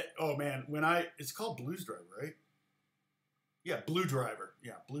yeah. Oh man, it's called Blues Driver, right? Yeah, Blue Driver.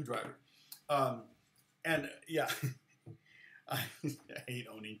 Yeah, Blue Driver. And yeah, I hate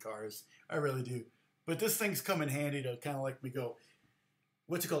owning cars. I really do. But this thing's come in handy to kind of like me go.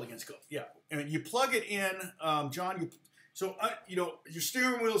 What's it called again? Yeah, and you plug it in, John. You know, your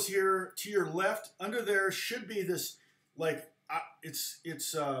steering wheel's here to your left. Under there should be this, like, it's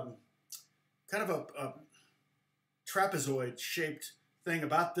kind of a trapezoid shaped thing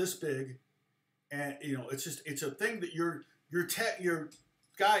about this big, and you know, it's a thing that your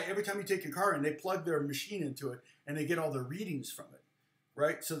guy, every time you take your car in, they plug their machine into it and they get all the readings from it,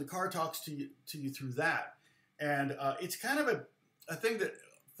 right? So the car talks to you through that, and it's kind of a thing that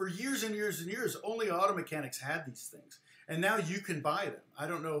for years and years and years only auto mechanics had these things. And now you can buy them. I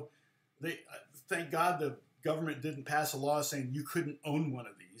don't know. Thank God the government didn't pass a law saying you couldn't own one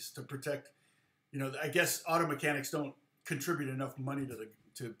of these to protect. You know, I guess auto mechanics don't contribute enough money to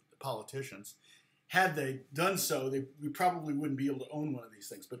the politicians. Had they done so, we probably wouldn't be able to own one of these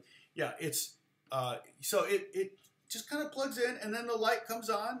things. But yeah, it's so it just kind of plugs in, and then the light comes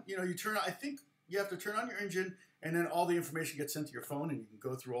on. You know, you turn. I think you have to turn on your engine, and then all the information gets sent to your phone, and you can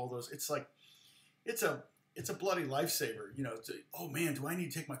go through all those. It's like it's a bloody lifesaver, you know. Oh man, do I need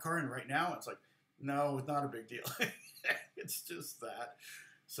to take my car in right now? It's like, no, it's not a big deal. It's just that.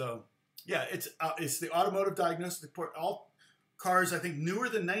 So yeah, it's the automotive diagnostic report. All cars, I think, newer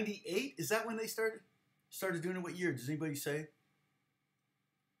than '98. Is that when they started doing it? What year? Does anybody say?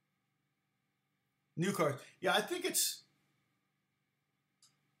 New cars. Yeah, I think it's.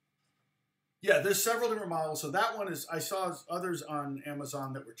 Yeah, there's several different models. So that one is. I saw others on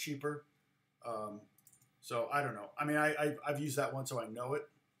Amazon that were cheaper. So I don't know. I mean, I've used that one, so I know it.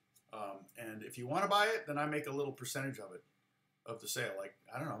 And if you want to buy it, then I make a little percentage of the sale. Like,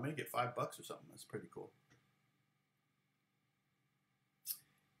 I don't know, I may get $5 or something. That's pretty cool.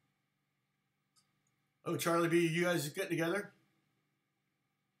 Oh, Charlie B, you guys getting together?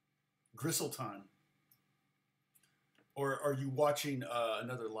 Gristle time. Or are you watching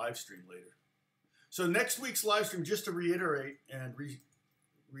another live stream later? So next week's live stream, just to reiterate and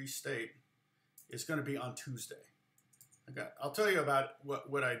restate, it's going to be on Tuesday. I'll tell you about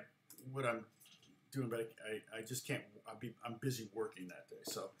what I'm doing, but I just can't. I'm busy working that day,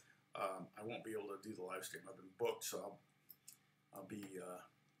 so I won't be able to do the live stream. I've been booked, so I'll be.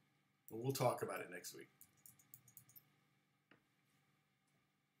 We'll talk about it next week.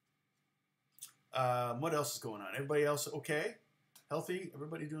 What else is going on? Everybody else okay? Healthy?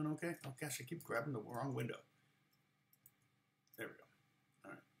 Everybody doing okay? Oh gosh, I keep grabbing the wrong window. There we go.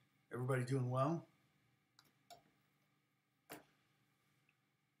 All right. Everybody doing well?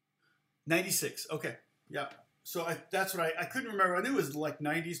 96. Okay. Yeah. So that's what I couldn't remember. I knew it was like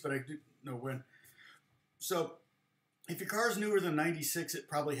 90s, but I didn't know when. So if your car is newer than 96, it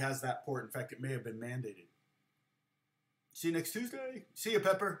probably has that port. In fact, it may have been mandated. See you next Tuesday. See you,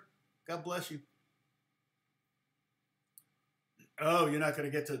 Pepper. God bless you. Oh, you're not going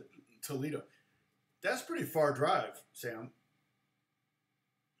to get to Toledo. That's a pretty far drive, Sam.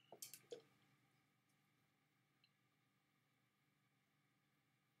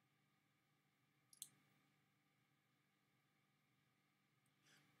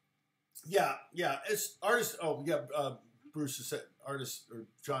 Yeah. It's artists. Oh, yeah. Bruce has said artists, or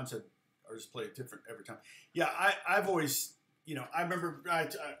John said artists play different every time. Yeah, I've always, you know, I remember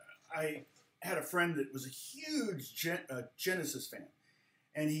I had a friend that was a huge Genesis fan,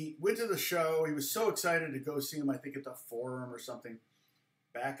 and he went to the show. He was so excited to go see him. I think at the Forum or something,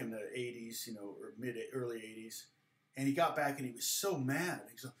 back in the 80s, or early 80s. And he got back and he was so mad.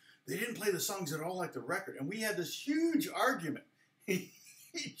 He said, they didn't play the songs at all like the record. And we had this huge argument. He's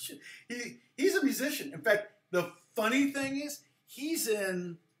a musician. In fact, the funny thing is, he's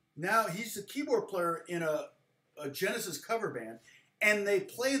a keyboard player in a Genesis cover band, and they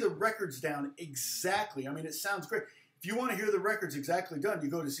play the records down exactly. I mean, it sounds great. If you want to hear the records exactly done, you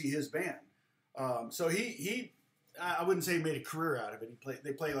go to see his band. So I wouldn't say he made a career out of it.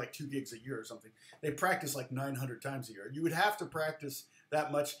 They play like 2 gigs a year or something. They practice like 900 times a year. You would have to practice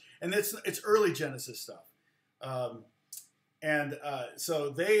that much, and it's early Genesis stuff. So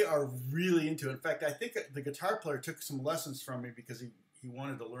they are really into it. In fact, I think the guitar player took some lessons from me because he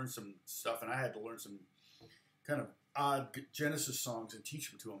wanted to learn some stuff, and I had to learn some kind of odd Genesis songs and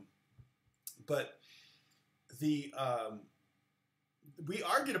teach them to him. But we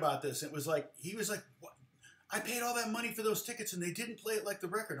argued about this. It was like, he was like, what? I paid all that money for those tickets and they didn't play it like the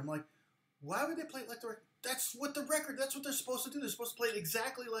record. I'm like, why would they play it like the record? That's what they're supposed to do. They're supposed to play it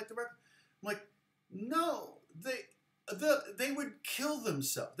exactly like the record. I'm like, no, they would kill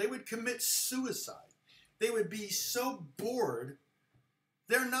themselves. They would commit suicide. They would be so bored.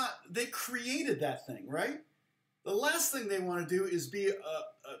 They created that thing, right? The last thing they want to do is be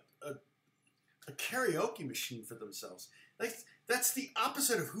a karaoke machine for themselves. That's the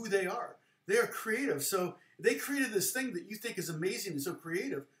opposite of who they are. They are creative. So they created this thing that you think is amazing and so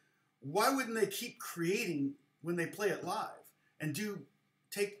creative. Why wouldn't they keep creating when they play it live and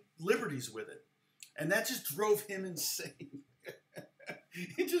take liberties with it? And that just drove him insane.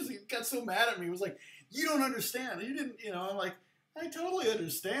 He got so mad at me. He was like, you don't understand. You didn't, I'm like, I totally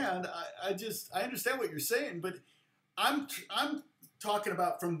understand. I understand what you're saying, but I'm talking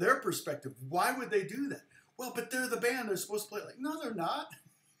about from their perspective. Why would they do that? Well, but they're the band. They're supposed to play. Like, no, they're not.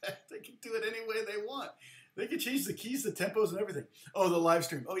 They can do it any way they want. They can change the keys, the tempos, and everything. Oh, the live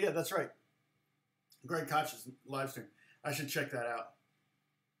stream. Oh, yeah, that's right. Greg Koch's live stream. I should check that out.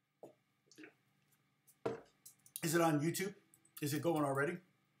 Is it on YouTube? Is it going already?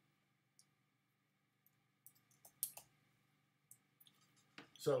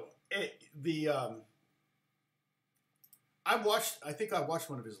 So I think I watched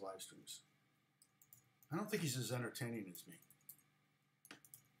one of his live streams. I don't think he's as entertaining as me.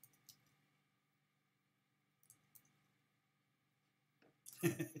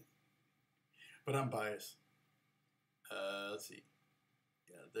 But I'm biased. Let's see.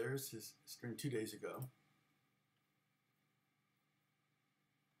 Yeah, there's his stream 2 days ago.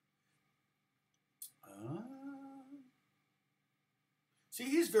 See,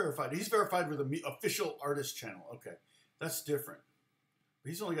 he's verified. He's verified with an official artist channel. Okay, that's different. But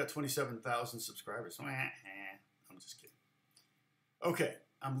he's only got 27,000 subscribers. I'm just kidding. Okay,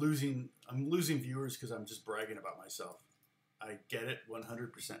 I'm losing viewers because I'm just bragging about myself. I get it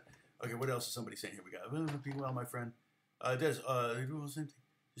 100%. Okay, what else is somebody saying? Here we go. Be well, my friend. They do the same thing.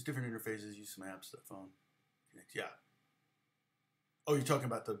 Just different interfaces. Use some apps. The phone. Yeah. Oh, you're talking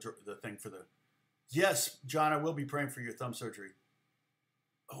about the thing for the. Yes, John. I will be praying for your thumb surgery.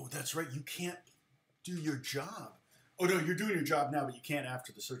 Oh, that's right. You can't do your job. Oh no, you're doing your job now, but you can't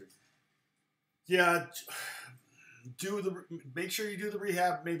after the surgery. Yeah. Make sure you do the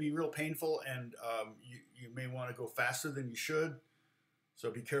rehab. May be real painful, and you may want to go faster than you should.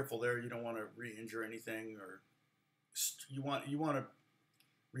 So be careful there. You don't want to re-injure anything, or you want to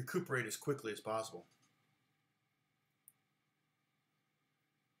recuperate as quickly as possible.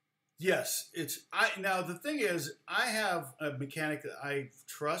 Yes, now the thing is, I have a mechanic that I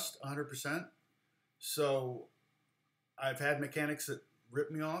trust 100%. So I've had mechanics that rip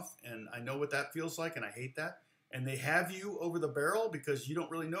me off, and I know what that feels like, and I hate that. And they have you over the barrel because you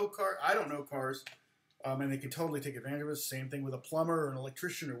don't really know cars. I don't know cars, and they can totally take advantage of it. Same thing with a plumber or an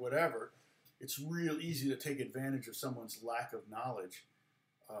electrician or whatever. It's real easy to take advantage of someone's lack of knowledge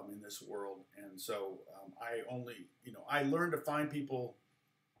in this world. And so I learned to find people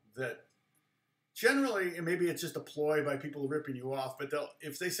that generally, and maybe it's just a ploy by people ripping you off, but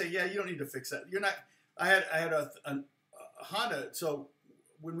if they say, yeah, you don't need to fix that. You're not. I had a Honda, so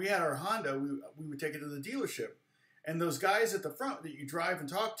when we had our Honda, we would take it to the dealership, and those guys at the front that you drive and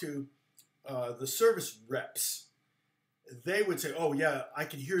talk to, the service reps, they would say, oh yeah, I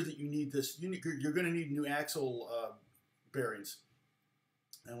can hear that you need this. You're going to need new axle bearings.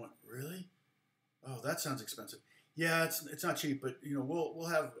 And I went, really? Oh, that sounds expensive. Yeah, it's not cheap, but we'll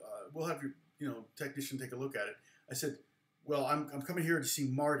have your technician take a look at it. I said, well, I'm coming here to see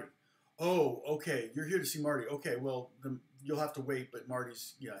Marty. Oh, okay, you're here to see Marty. Okay, well, you'll have to wait, but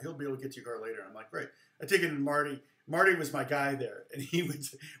Marty's, he'll be able to get to your car later. I'm like, great. I take it to Marty. Marty was my guy there, and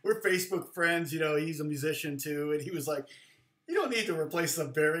we're Facebook friends. He's a musician too, and he was like, you don't need to replace the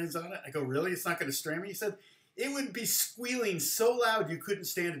bearings on it. I go, really? It's not going to strand me? He said, it would be squealing so loud you couldn't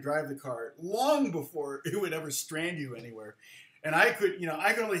stand to drive the car long before it would ever strand you anywhere. And I could,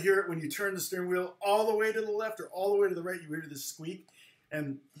 I can only hear it when you turn the steering wheel all the way to the left or all the way to the right. You hear this squeak.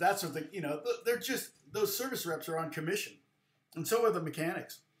 And that's what they're just, those service reps are on commission. And so are the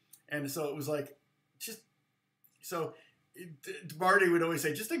mechanics. And so it was like, Marty would always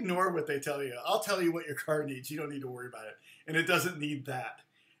say, just ignore what they tell you. I'll tell you what your car needs. You don't need to worry about it. And it doesn't need that.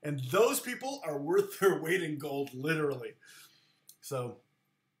 And those people are worth their weight in gold, literally. So,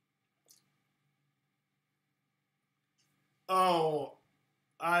 oh,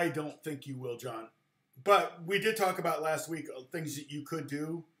 I don't think you will, John. But we did talk about last week things that you could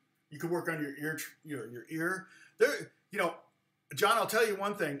do. You could work on your ear. There, John, I'll tell you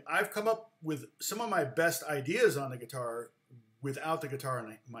one thing. I've come up with some of my best ideas on the guitar without the guitar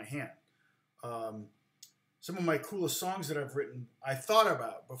in my hand. Some of my coolest songs that I've written, I thought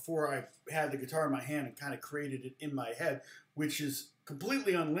about before I had the guitar in my hand and kind of created it in my head, which is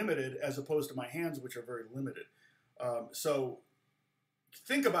completely unlimited as opposed to my hands, which are very limited. So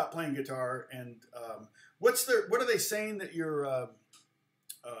think about playing guitar. And what are they saying that your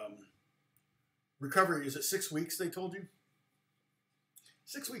recovery, is it 6 weeks they told you?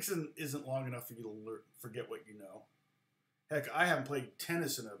 6 weeks isn't long enough for you to forget what you know. Heck, I haven't played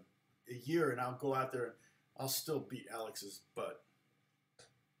tennis in a year, and I'll go out there and I'll still beat Alex's butt.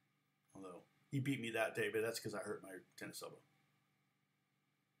 Although he beat me that day, but that's because I hurt my tennis elbow.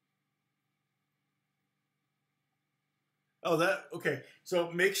 Oh, okay.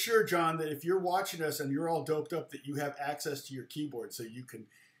 So make sure, John, that if you're watching us and you're all doped up, that you have access to your keyboard so you can,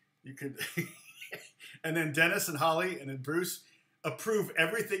 and then Dennis and Holly and then Bruce approve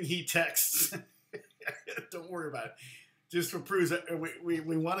everything he texts. Don't worry about it. Just approves it. We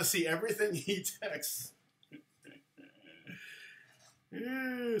want to see everything he texts.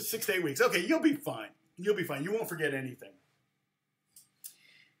 6 to 8 weeks. Okay, you'll be fine. You'll be fine. You won't forget anything.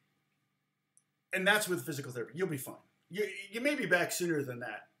 And that's with physical therapy. You'll be fine. You may be back sooner than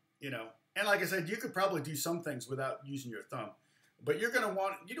that, And like I said, you could probably do some things without using your thumb. But you don't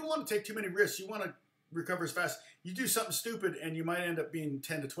want to take too many risks. You want to recover as fast. You do something stupid and you might end up being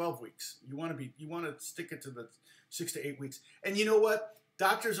 10 to 12 weeks. You want to stick it to the 6 to 8 weeks. And you know what?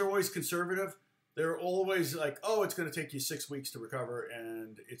 Doctors are always conservative. They're always like, oh, it's going to take you 6 weeks to recover,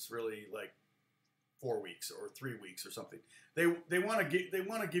 and it's really like 4 weeks or 3 weeks or something. They want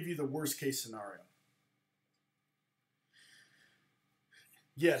to give you the worst case scenario.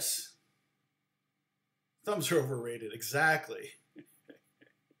 Yes. Thumbs are overrated. Exactly.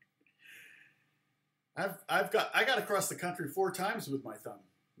 I got across the country 4 times with my thumb.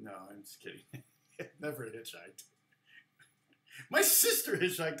 No, I'm just kidding. Never hitchhiked. My sister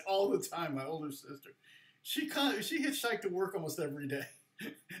hitchhiked all the time. My older sister, she hitchhiked to work almost every day.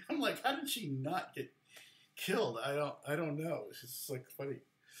 I'm like, how did she not get killed? I don't know. It's just like funny.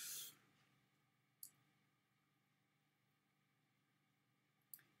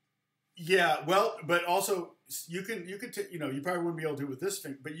 Yeah, well, but also you probably wouldn't be able to do it with this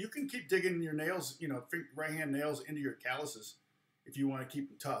thing, but you can keep digging your nails, right hand nails into your calluses if you want to keep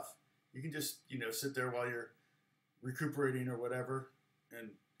them tough. You can just, sit there while you're recuperating or whatever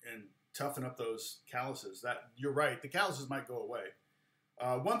and toughen up those calluses. That you're right, the calluses might go away.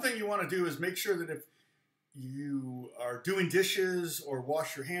 One thing you want to do is make sure that if you are doing dishes or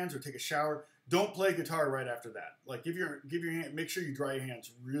wash your hands or take a shower, don't play guitar right after that. Like give your hand, make sure you dry your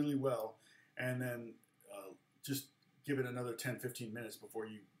hands really well, and then just give it another 10-15 minutes before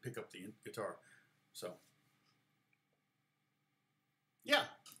you pick up the guitar. So yeah,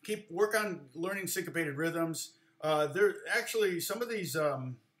 work on learning syncopated rhythms. There actually some of these.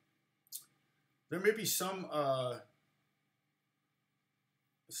 There may be some.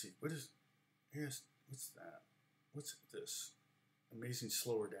 Let's see. What's that? What's this? Amazing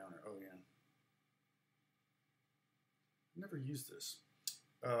slower downer. Oh yeah. Never used this.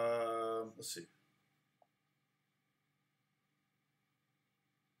 Let's see.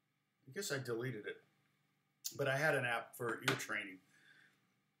 I guess I deleted it, but I had an app for ear training.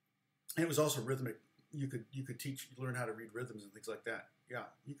 And it was also rhythmic. You could learn how to read rhythms and things like that. Yeah,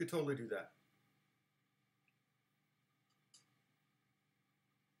 you could totally do that.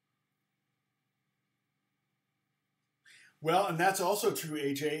 Well, and that's also true,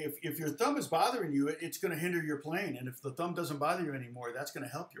 AJ. If your thumb is bothering you, it's going to hinder your playing. And if the thumb doesn't bother you anymore, that's going to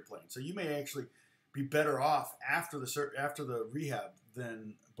help your playing. So you may actually be better off after the rehab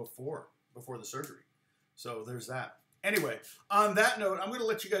than before the surgery. So there's that. Anyway, on that note, I'm going to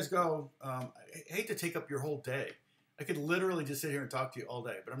let you guys go. I hate to take up your whole day. I could literally just sit here and talk to you all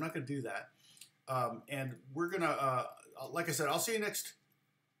day, but I'm not going to do that. And we're going to, like I said, I'll see you next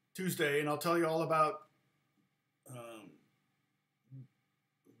Tuesday, and I'll tell you all about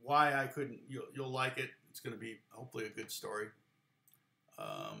why I couldn't. You'll like it. It's going to be hopefully a good story.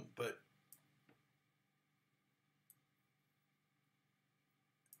 But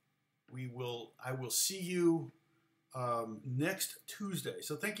I will see you next Tuesday.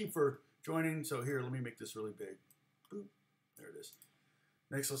 So thank you for joining. So here, let me make this really big. Boop. There it is.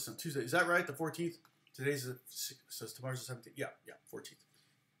 Next lesson Tuesday. Is that right? The 14th? Tomorrow's the 17th. Yeah, 14th.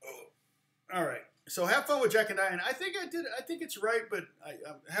 Oh, all right. So have fun with Jack and Diane. I think I did. I think it's right, but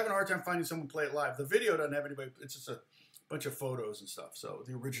I'm having a hard time finding someone to play it live. The video doesn't have anybody. It's just a bunch of photos and stuff. So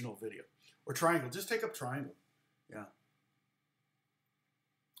the original video or Triangle. Just take up Triangle. Yeah.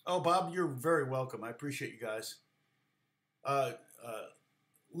 Oh, Bob, you're very welcome. I appreciate you guys.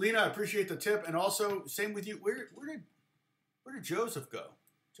 Lena, I appreciate the tip, and also same with you. Where did Joseph go?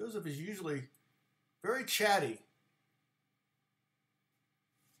 Joseph is usually very chatty.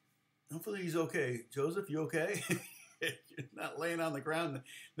 Hopefully he's okay. Joseph, you okay? You're not laying on the ground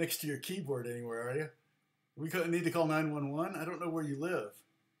next to your keyboard anywhere, are you? We need to call 911? I don't know where you live.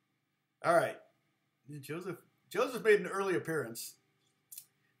 All right. Joseph made an early appearance.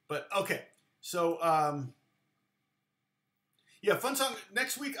 But, okay. So, yeah, fun song.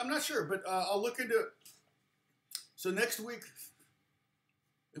 Next week, I'm not sure, but I'll look into it. So next week,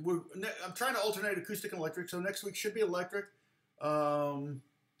 I'm trying to alternate acoustic and electric. So next week should be electric.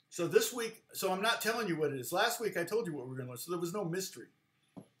 So this week, so I'm not telling you what it is. Last week I told you what we were going to learn, so there was no mystery.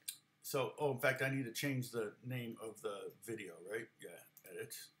 So, in fact, I need to change the name of the video, right? Yeah,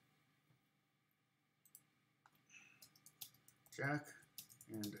 edit. Jack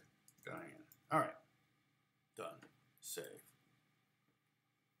and Diane. All right, done. Save.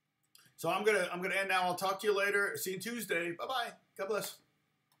 So I'm gonna end now. I'll talk to you later. See you Tuesday. Bye bye. God bless.